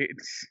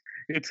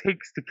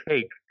takes the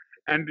cake.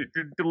 And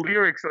the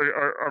lyrics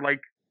are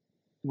like,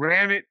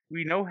 ram it,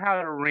 we know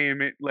how to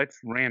ram it, let's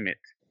ram it.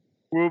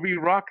 We'll be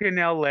rocking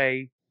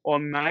LA all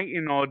night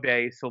and all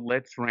day, so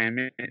let's ram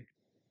it.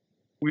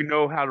 We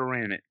know how to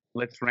ram it,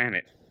 let's ram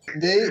it.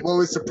 What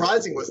was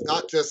surprising was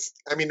not just,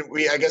 I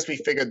guess we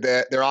figured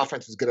that their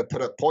offense was going to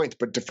put up points,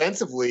 but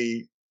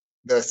defensively,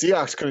 the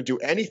Seahawks couldn't do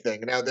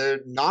anything. Now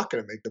they're not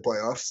going to make the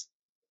playoffs.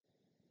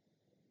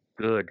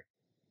 Good.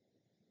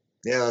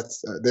 Yeah,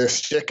 their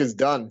shtick is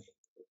done.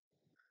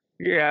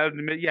 Yeah.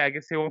 I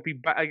guess they won't be.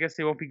 I guess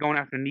they won't be going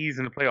after knees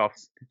in the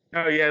playoffs.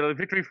 Oh yeah, the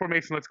victory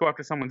formation. Let's go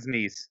after someone's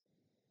knees.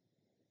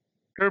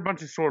 They're a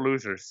bunch of sore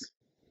losers.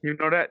 You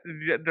know that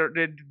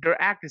their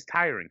act is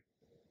tiring.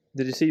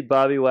 Did you see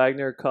Bobby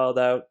Wagner called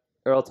out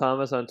Earl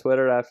Thomas on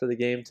Twitter after the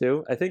game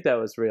too? I think that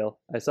was real.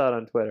 I saw it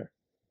on Twitter.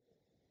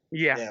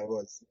 Yeah. Yeah, it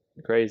was.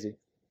 Crazy.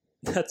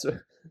 That's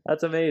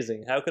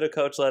amazing. How could a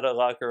coach let a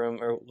locker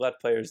room or let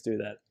players do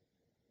that?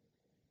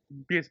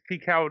 Because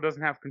Pete Carroll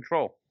doesn't have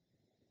control.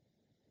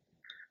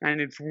 And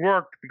it's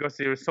worked because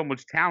there was so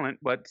much talent,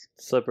 but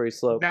Slippery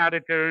slope. now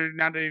that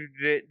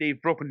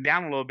they've broken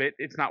down a little bit,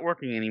 it's not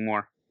working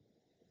anymore.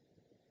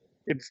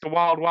 It's the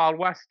wild, wild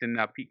west in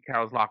Pete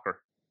Carroll's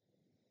locker.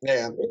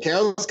 Yeah,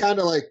 Carroll's kind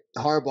of like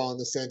Harbaugh in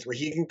the sense where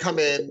he can come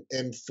in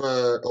and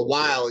for a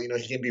while, he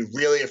can be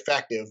really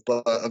effective,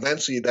 but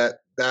eventually that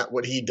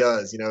what he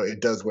does, it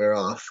does wear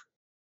off.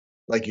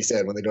 Like you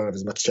said, when they don't have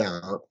as much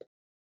talent.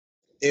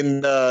 In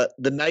the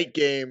night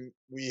game,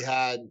 we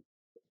had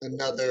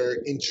another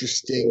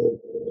interesting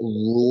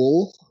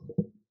rule,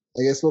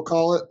 I guess we'll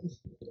call it.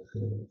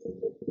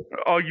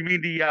 Oh, you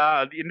mean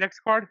the index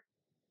card?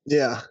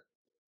 Yeah.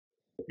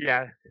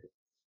 Yeah.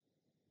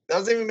 That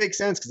doesn't even make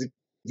sense because if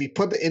you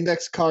put the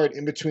index card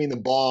in between the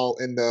ball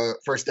and the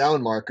first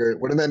down marker,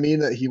 wouldn't that mean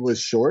that he was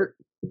short?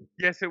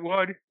 Yes, it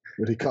would.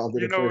 Would he call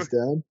it a first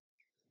down?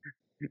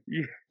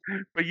 Yeah,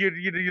 but you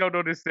don't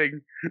know this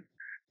thing.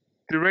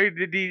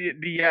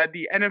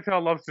 The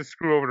NFL loves to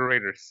screw over the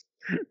Raiders.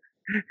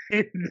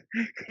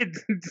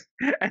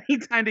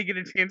 Anytime they get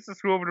a chance to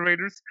screw over the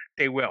Raiders,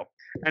 they will.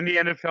 And the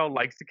NFL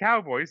likes the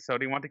Cowboys, so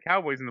they want the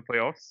Cowboys in the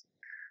playoffs.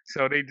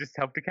 So they just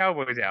help the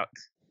Cowboys out.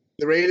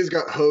 The Raiders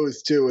got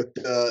hosed too with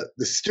the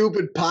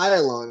stupid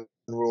pylon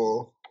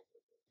rule.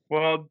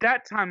 Well,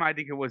 that time I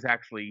think it was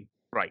actually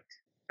right.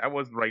 That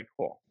was the right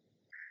call.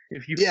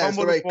 If you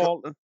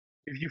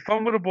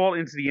fumble the ball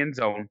into the end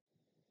zone,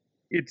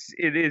 it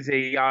is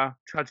a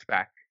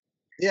touchback.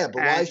 Yeah,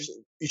 but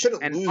you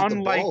shouldn't lose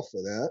the ball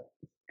for that.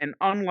 And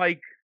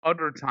unlike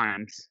other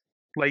times,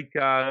 like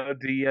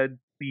the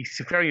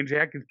Safarian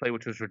Jenkins play,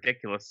 which was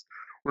ridiculous,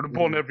 where the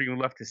ball never even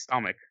left his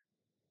stomach,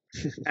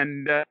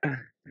 and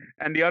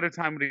the other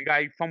time the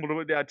guy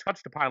fumbled,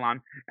 touched the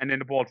pylon, and then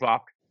the ball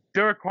dropped.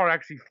 Derek Carr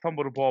actually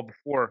fumbled the ball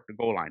before the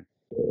goal line.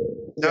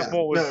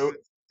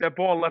 That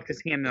ball left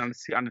his hand on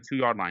the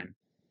 2-yard line.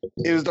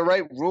 It was the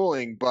right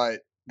ruling,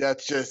 but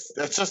that's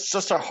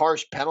just a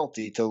harsh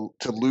penalty to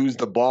lose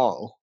the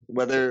ball.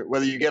 Whether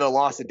you get a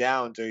loss of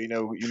downs or you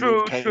True,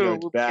 move 10 true.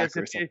 yards back Because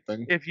or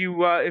something. if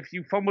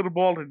you fumble the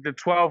ball at the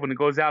 12 and it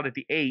goes out at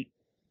the 8,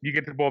 you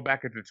get the ball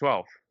back at the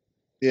 12.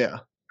 Yeah.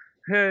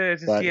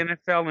 It's just But- the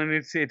NFL and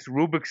it's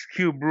Rubik's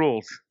Cube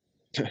rules.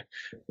 All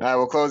right,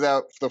 we'll close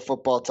out the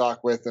football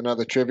talk with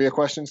another trivia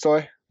question,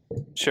 Soy.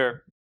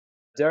 Sure.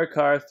 Derek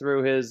Carr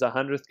threw his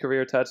 100th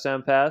career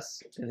touchdown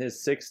pass in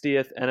his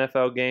 60th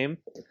NFL game,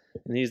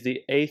 and he's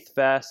the 8th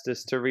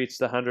fastest to reach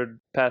the 100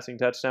 passing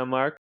touchdown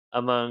mark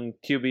among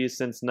QBs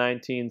since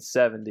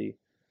 1970.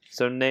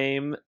 So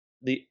name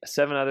the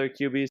 7 other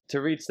QBs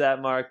to reach that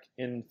mark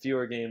in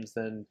fewer games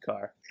than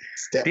Carr.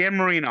 Dan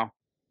Marino,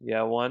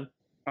 Yeah, 1.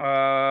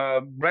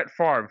 Brett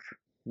Favre,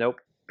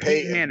 Nope. Peyton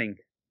Peyton. Manning.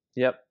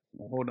 Yep.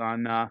 Hold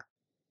on.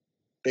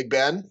 Big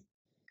Ben,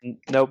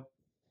 Nope.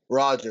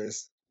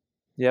 Rogers.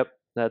 Yep.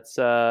 That's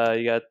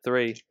you got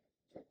 3.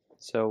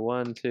 So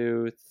 1,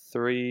 2,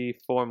 3,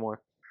 4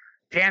 more.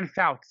 Dan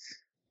Fouts.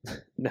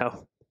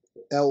 No.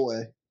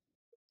 Elway,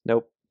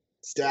 Nope.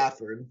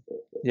 Stafford,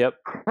 Yep.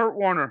 Kurt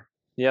Warner.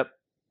 Yep.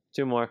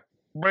 2 more.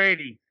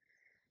 Brady.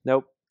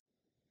 Nope.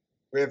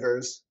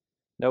 Rivers,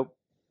 Nope.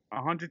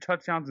 100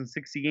 touchdowns in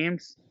 60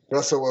 games.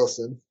 Russell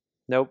Wilson.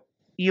 Nope.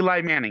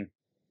 Eli Manning.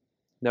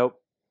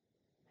 Nope.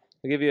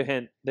 I'll give you a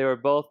hint. They were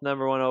both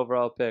number 1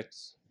 overall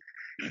picks.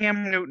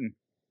 Cam Newton.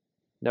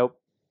 Nope.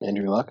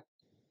 Andrew Luck.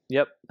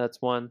 Yep.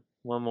 That's 1.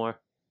 1 more.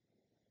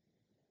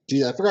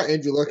 Geez, I forgot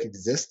Andrew Luck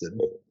existed.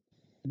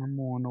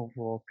 Number 1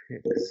 overall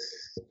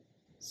picks.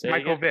 Say it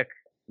Michael again. Vick.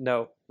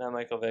 No, not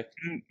Michael Vick.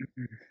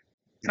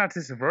 It's not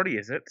Testaverde,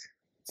 is it?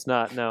 It's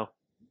not. No.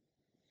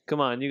 Come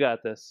on, you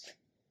got this.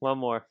 1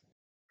 more.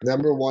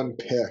 Number 1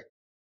 pick,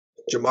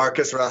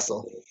 Jamarcus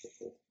Russell.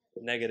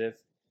 Negative.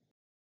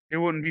 It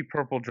wouldn't be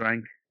Purple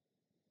Drank.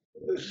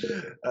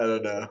 I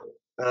don't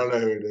know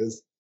who it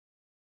is.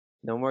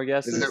 No more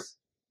guesses.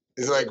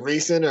 Is it like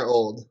recent or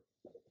old?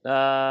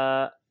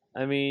 I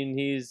mean,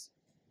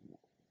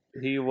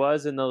 he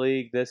was in the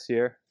league this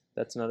year.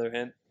 That's another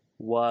hint.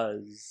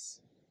 Was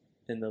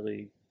in the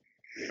league.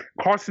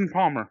 Carson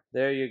Palmer.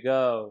 There you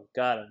go.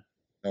 Got him.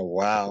 Oh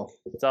wow,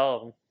 It's all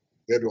of them.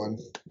 good one.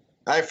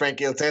 All right,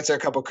 Frankie, let's answer a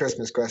couple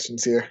Christmas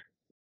questions here.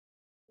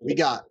 We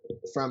got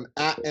from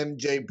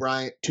 @MJ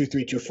Bryant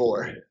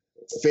 2324.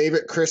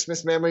 Favorite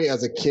Christmas memory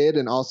as a kid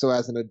and also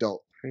as an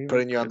adult.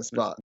 Putting you on the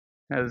spot.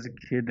 As a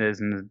kid, as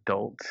an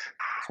adult.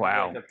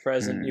 Wow. Like a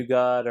present you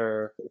got,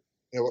 or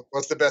Yeah,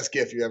 what's the best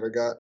gift you ever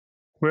got?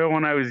 Well,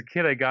 when I was a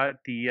kid, I got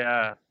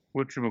the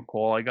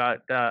whatchamacall. I got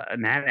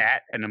an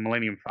AT-AT and a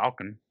Millennium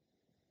Falcon.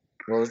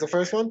 What was the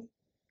first one?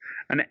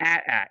 An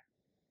AT-AT.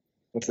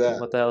 What's that?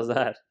 what the hell is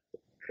that?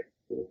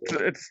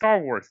 It's a Star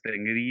Wars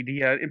thing.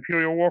 The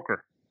Imperial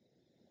Walker.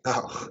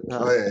 Oh, Oh.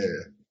 oh yeah,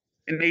 yeah,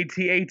 An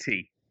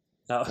AT-AT.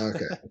 Oh. yeah.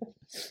 Okay.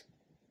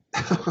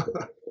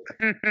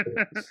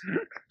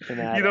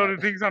 You know the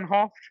things on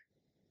Hoft?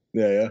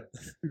 Yeah.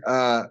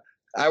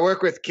 I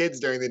work with kids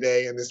during the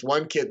day, and this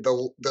one kid,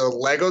 the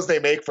Legos they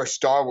make for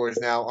Star Wars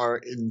now are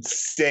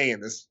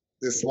insane.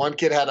 This one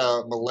kid had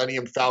a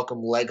Millennium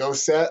Falcon Lego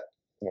set,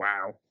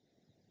 Wow.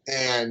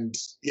 and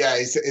yeah,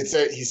 he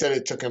said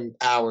it took him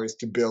hours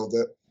to build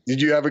it. Did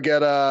you ever get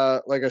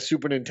like a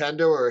Super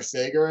Nintendo or a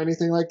Sega or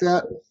anything like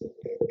that?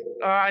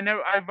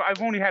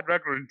 I've only had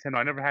regular Nintendo.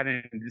 I never had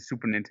any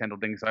Super Nintendo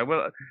things. So I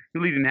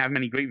really didn't have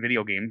many great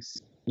video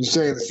games. You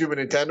saying the Super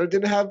Nintendo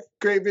didn't have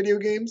great video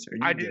games? Or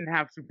you I did? didn't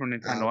have Super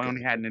Nintendo. okay. I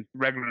only had a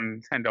regular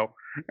Nintendo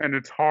and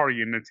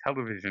Atari and a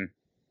television.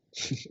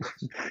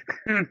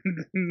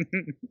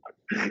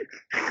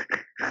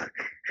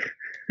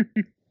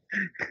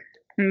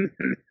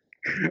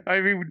 I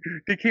mean,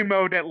 they came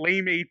out that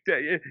lame 8.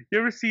 You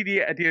ever see the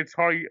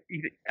Atari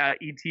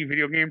ET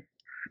video game?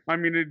 I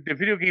mean, the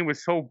video game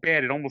was so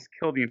bad it almost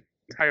killed the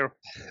entire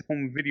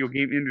home video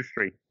game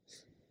industry.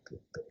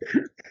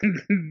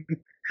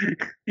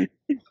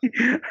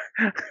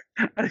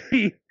 I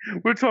mean,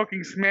 we're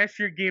talking smash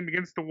your game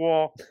against the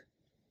wall.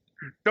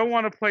 Don't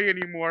want to play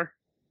anymore.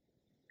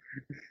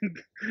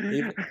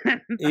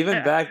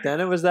 Even back then,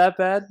 it was that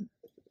bad.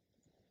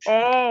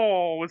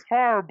 Oh, it was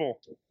horrible.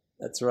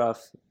 That's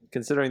rough,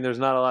 considering there's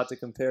not a lot to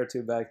compare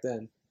to back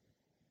then.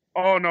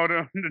 Oh no,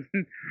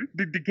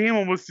 the game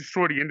almost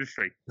destroyed the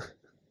industry.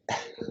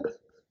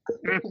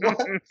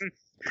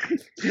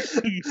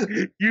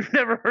 You've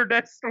never heard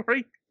that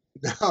story?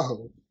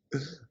 No.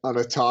 On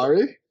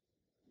Atari?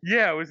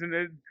 Yeah, it was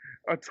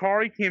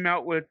Atari came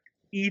out with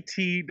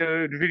E.T.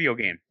 the video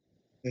game,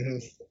 Mm-hmm.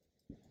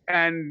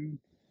 and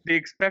they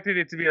expected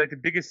it to be like the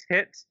biggest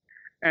hit,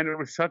 and it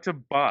was such a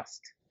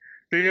bust.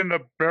 They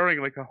ended up burying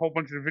like a whole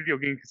bunch of video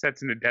game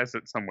cassettes in the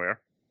desert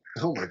somewhere.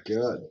 Oh my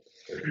god.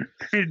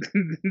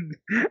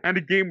 And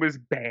the game was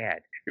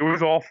bad. It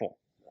was awful.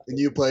 And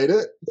you played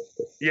it?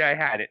 Yeah, I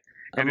had it,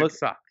 and I'm it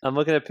sucked. I'm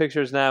looking at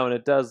pictures now, and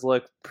it does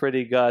look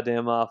pretty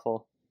goddamn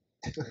awful.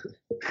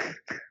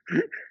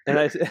 And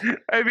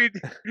I mean,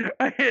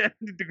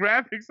 the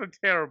graphics are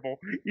terrible.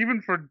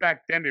 Even for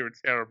back then, they were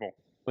terrible.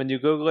 when you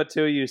Google it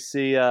too, you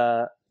see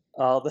all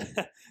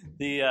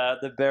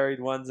the buried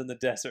ones in the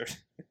desert.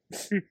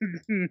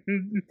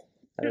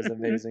 That is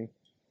amazing.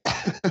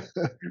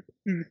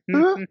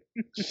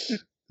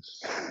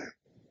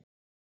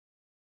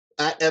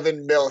 At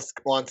Evan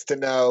Milsk wants to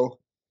know,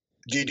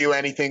 do you do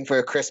anything for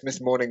a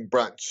Christmas morning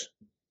brunch?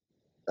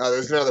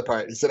 There's another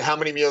part. He said, how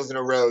many meals in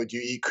a row do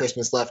you eat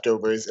Christmas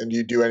leftovers, and do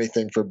you do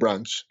anything for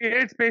brunch?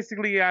 It's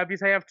basically,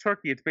 because I have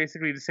turkey, it's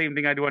basically the same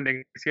thing I do on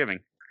Thanksgiving.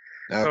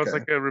 Okay. So it's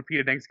like a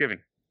repeated Thanksgiving.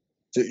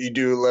 So you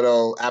do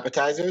little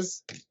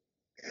appetizers?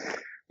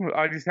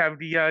 I just have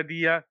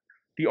the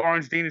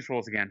orange Danish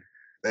rolls again.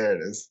 There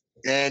it is.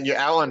 And you're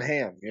out on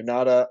ham. You're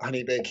not a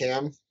honey baked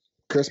ham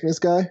Christmas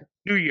guy?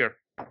 New Year.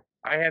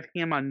 I have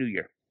ham on New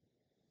Year.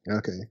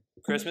 Okay.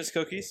 Christmas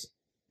cookies?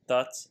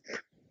 Thoughts?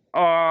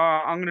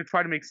 I'm gonna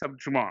try to make some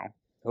tomorrow.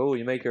 Oh,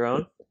 you make your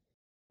own?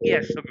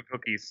 Yeah, sugar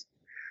cookies.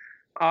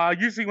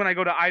 Usually when I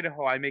go to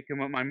Idaho, I make them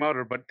with my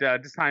mother, but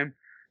this time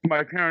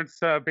my parents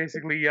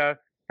basically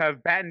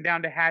have battened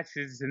down the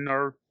hatches and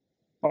are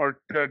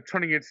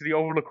turning it to the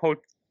Overlook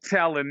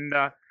Hotel and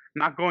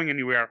not going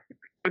anywhere.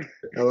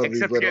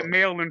 Except to get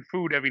mail and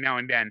food every now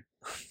and then.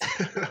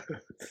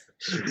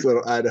 These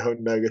little Idaho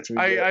nuggets.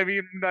 I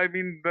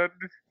mean,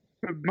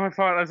 my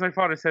father, as my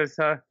father says,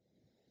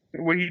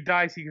 when he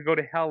dies, he could go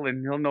to hell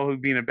and he'll know he'll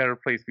be in a better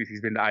place because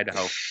he's been to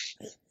Idaho.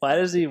 Why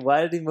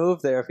did he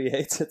move there if he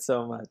hates it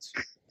so much?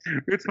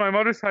 It's my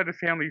mother's side of the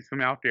family's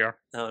from out there.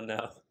 Oh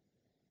no.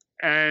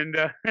 And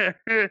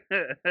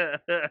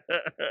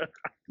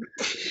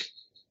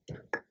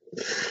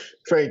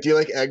Frank, do you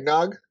like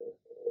eggnog?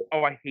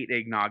 oh, I hate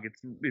eggnog.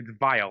 It's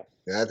vile.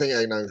 Yeah, I think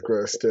eggnog's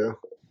gross too.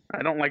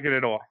 I don't like it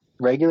at all.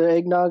 Regular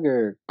eggnog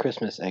or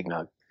Christmas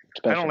eggnog?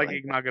 I don't like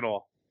eggnog at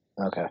all.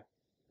 Okay.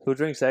 Who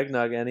drinks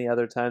eggnog any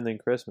other time than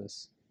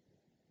Christmas?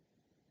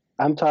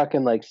 I'm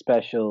talking like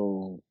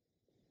special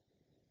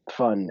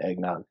fun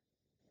eggnog.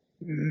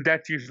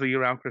 That's usually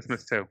around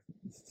Christmas too.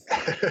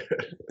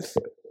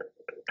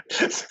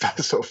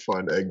 Special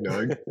fun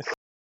eggnog.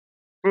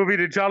 We'll be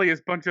the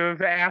jolliest bunch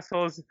of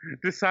assholes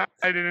decided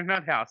in a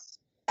nut house.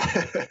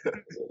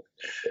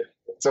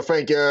 So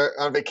Frank, you're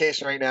on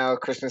vacation right now.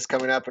 Christmas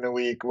coming up in a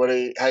week. How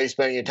are you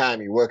spending your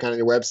time? You working on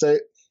your website?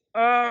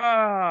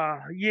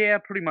 Yeah,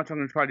 pretty much. I'm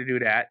gonna try to do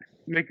that.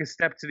 Make a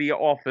step to the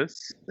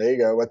office. There you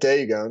go. What day are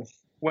you going?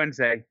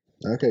 Wednesday.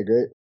 Okay,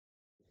 great.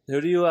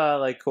 Who do you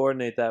like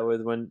coordinate that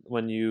with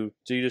when you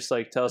do you just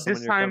like tell someone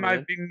This you're time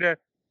coming in?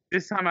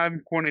 This time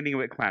I'm coordinating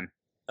with Clem.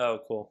 Oh,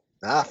 cool.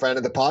 Friend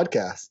of the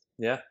podcast.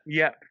 Yeah.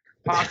 Yep.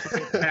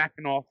 Possible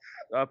snacking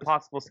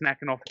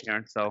off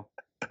appearance. So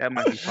that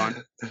might be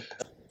fun.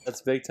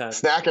 That's big time.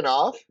 Snacking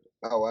off?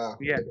 Oh wow.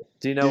 Yeah.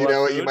 Do you know what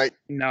what food? you might?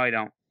 No, I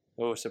don't.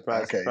 Oh,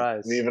 surprise, Okay,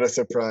 surprise. leave it a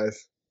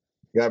surprise.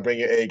 You gotta bring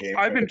your A game.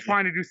 I've been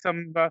trying to do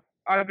some.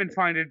 I've been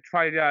trying to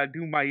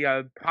do my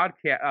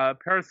podcast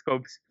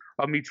periscopes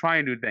of me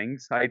trying new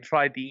things. I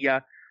tried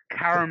the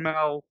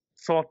caramel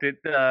salted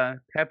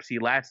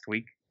Pepsi last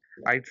week.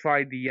 I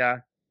tried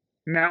the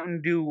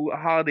Mountain Dew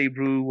Holiday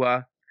Brew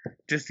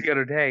just the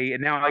other day,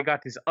 and now I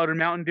got this other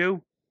Mountain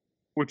Dew,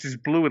 which is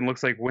blue and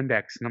looks like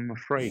Windex, and I'm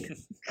afraid.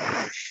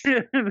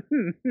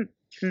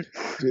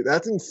 Dude,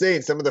 that's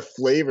insane. Some of the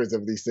flavors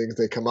of these things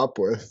they come up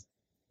with.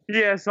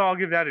 Yeah, so I'll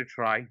give that a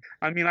try.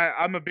 I mean,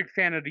 I'm a big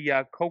fan of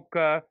the Coke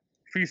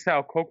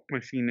Freestyle Coke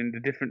machine and the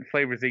different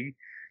flavors they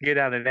get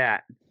out of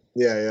that.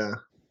 Yeah.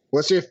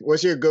 What's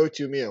your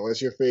go-to meal?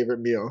 What's your favorite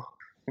meal?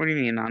 What do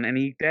you mean, on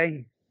any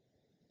day?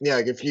 Yeah,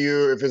 like if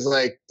it's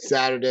like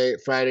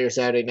Friday or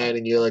Saturday night,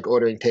 and you're like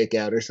ordering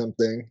takeout or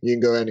something, you can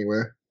go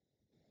anywhere.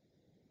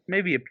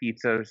 Maybe a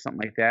pizza or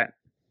something like that,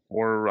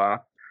 or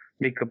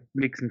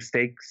make some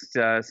steaks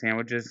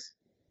sandwiches.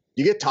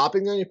 You get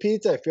toppings on your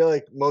pizza? I feel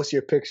like most of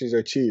your pictures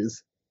are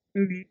cheese.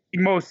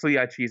 Mostly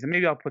cheese, and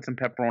maybe I'll put some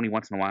pepperoni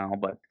once in a while,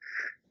 but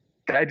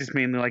I just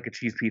mainly like a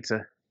cheese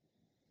pizza.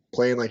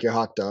 Plain like your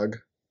hot dog.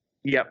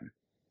 Yep.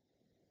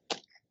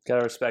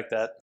 Gotta respect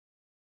that.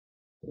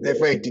 Hey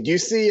Frank, did you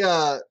see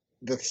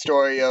the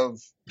story of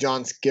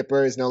John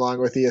Skipper is no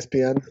longer with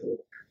ESPN?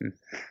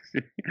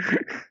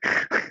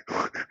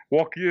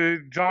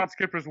 John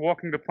Skipper's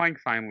walking the plank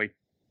finally.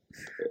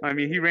 I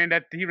mean, he ran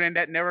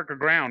that network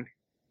aground.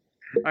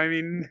 I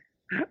mean,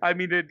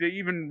 to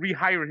even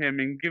rehire him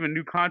and give him a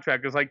new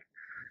contract is like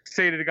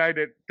say to the guy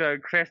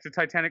that crashed the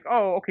Titanic,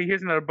 "Oh, okay,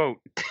 here's another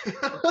boat.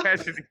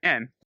 Crash it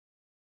again."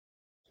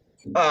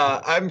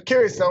 I'm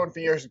curious, someone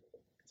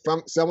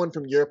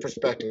from your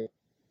perspective,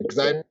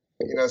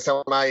 because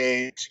someone my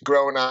age,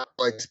 growing up,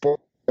 like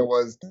sport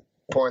was the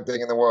important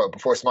thing in the world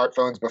before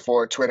smartphones,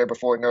 before Twitter,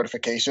 before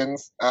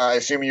notifications. I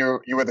assume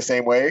you were the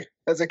same way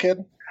as a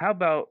kid. How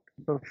about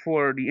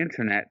before the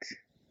internet?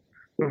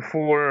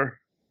 Before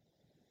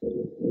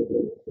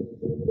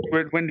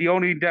when the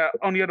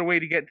only other way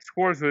to get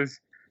scores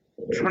was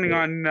turning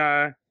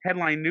on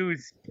headline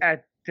news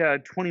at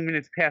 20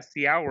 minutes past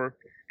the hour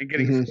and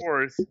getting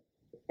scores,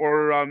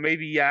 or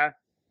maybe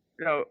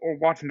or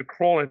watching the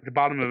crawl at the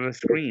bottom of a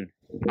screen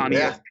on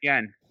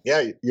ESPN.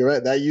 Yeah, you're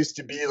right. That used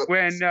to be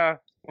when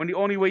the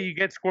only way you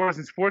get scores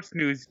in sports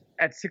news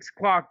at 6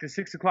 o'clock, the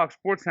 6 o'clock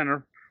Sports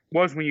Center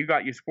was when you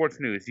got your sports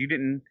news. You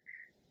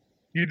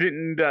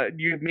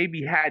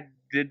maybe had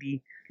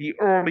the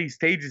early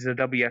stages of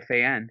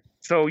WFAN.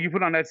 So you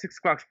put on that 6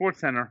 o'clock Sports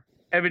Center,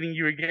 everything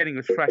you were getting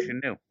was fresh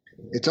and new.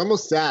 It's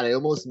almost sad. I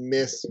almost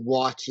miss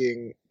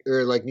watching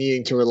or like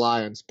needing to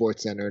rely on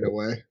SportsCenter in a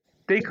way.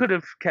 They could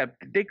have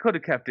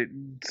kept it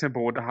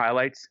simple with the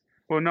highlights.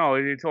 Well, no,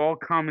 it's all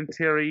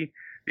commentary.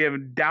 They have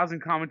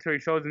 1,000 commentary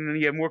shows, and then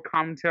you have more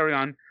commentary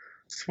on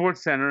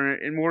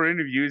SportsCenter and more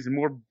interviews and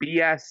more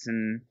BS.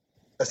 And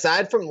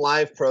aside from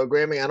live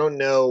programming, I don't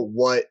know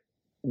what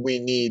we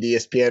need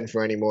ESPN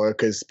for anymore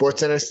because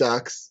SportsCenter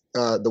sucks.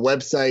 The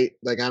website,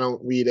 like I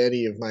don't read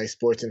any of my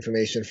sports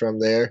information from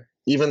there.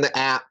 Even the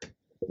app.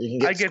 You can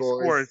get I get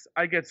scores.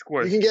 I get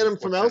scores. You can get them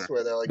from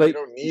elsewhere though. Like But you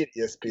don't need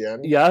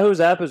ESPN.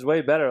 Yahoo's app is way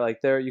better.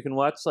 Like there, you can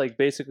watch like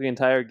basically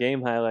entire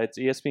game highlights.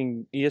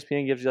 ESPN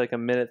gives you like a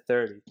minute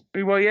 30.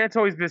 Well, yeah, it's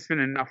always just been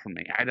enough for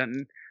me.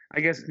 I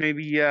guess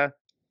maybe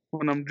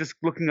when I'm just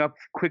looking up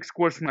quick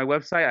scores from my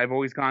website, I've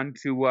always gone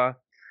to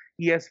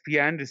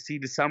ESPN to see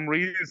the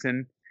summaries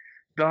and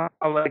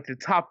like the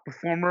top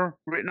performer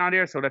written on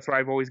there. So that's where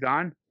I've always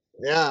gone.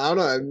 Yeah, I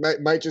don't know.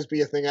 It might just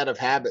be a thing out of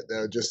habit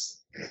though.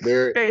 Just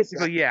there.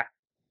 Basically, yeah.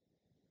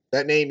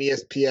 That name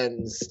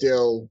ESPN is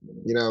still,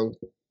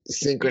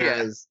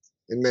 synchronized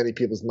in many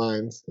people's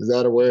minds. Is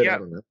that a word? Yep. I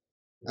don't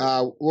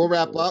know. We'll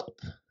wrap up.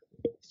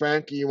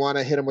 Frank, you want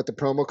to hit him with the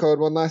promo code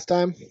one last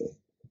time?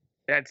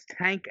 That's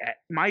Tank at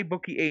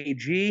MyBookie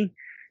AG.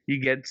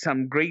 You get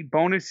some great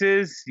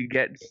bonuses. You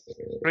get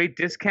great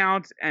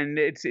discounts, and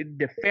it's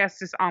the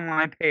fastest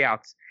online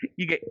payouts.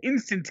 You get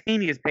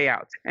instantaneous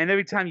payouts, and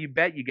every time you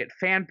bet, you get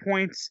fan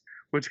points,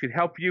 which could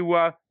help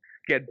you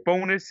get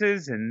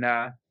bonuses and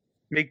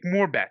make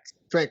more bets.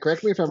 Frank,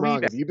 correct me if I'm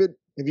wrong. Have you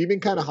been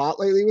kind of hot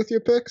lately with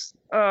your picks?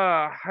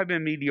 I've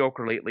been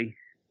mediocre lately.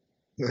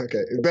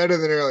 Okay, better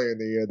than earlier in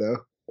the year though.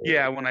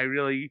 Yeah, when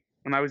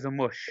I was a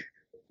mush.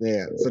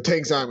 Yeah, so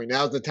Tank's Army.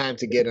 Now's the time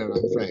to get in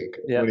on Frank.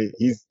 Yeah,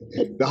 he's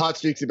the hot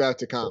streak's about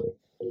to come.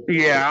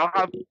 Yeah,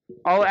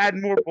 I'll add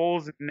more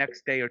bowls the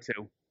next day or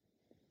two.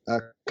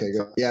 Okay,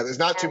 good. Yeah, there's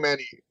not too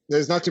many.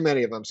 There's not too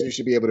many of them, so you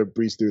should be able to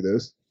breeze through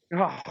those.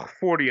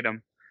 40 of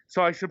them.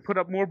 So I should put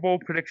up more bowl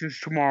predictions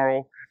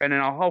tomorrow, and then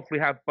I'll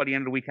hopefully have by the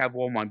end of the week have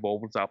all my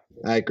bowls up.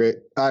 All right, great.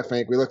 All right,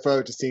 Frank. We look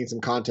forward to seeing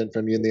some content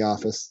from you in the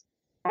office.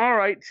 All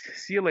right.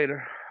 See you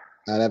later.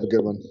 All right, have a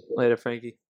good one. later, Frankie.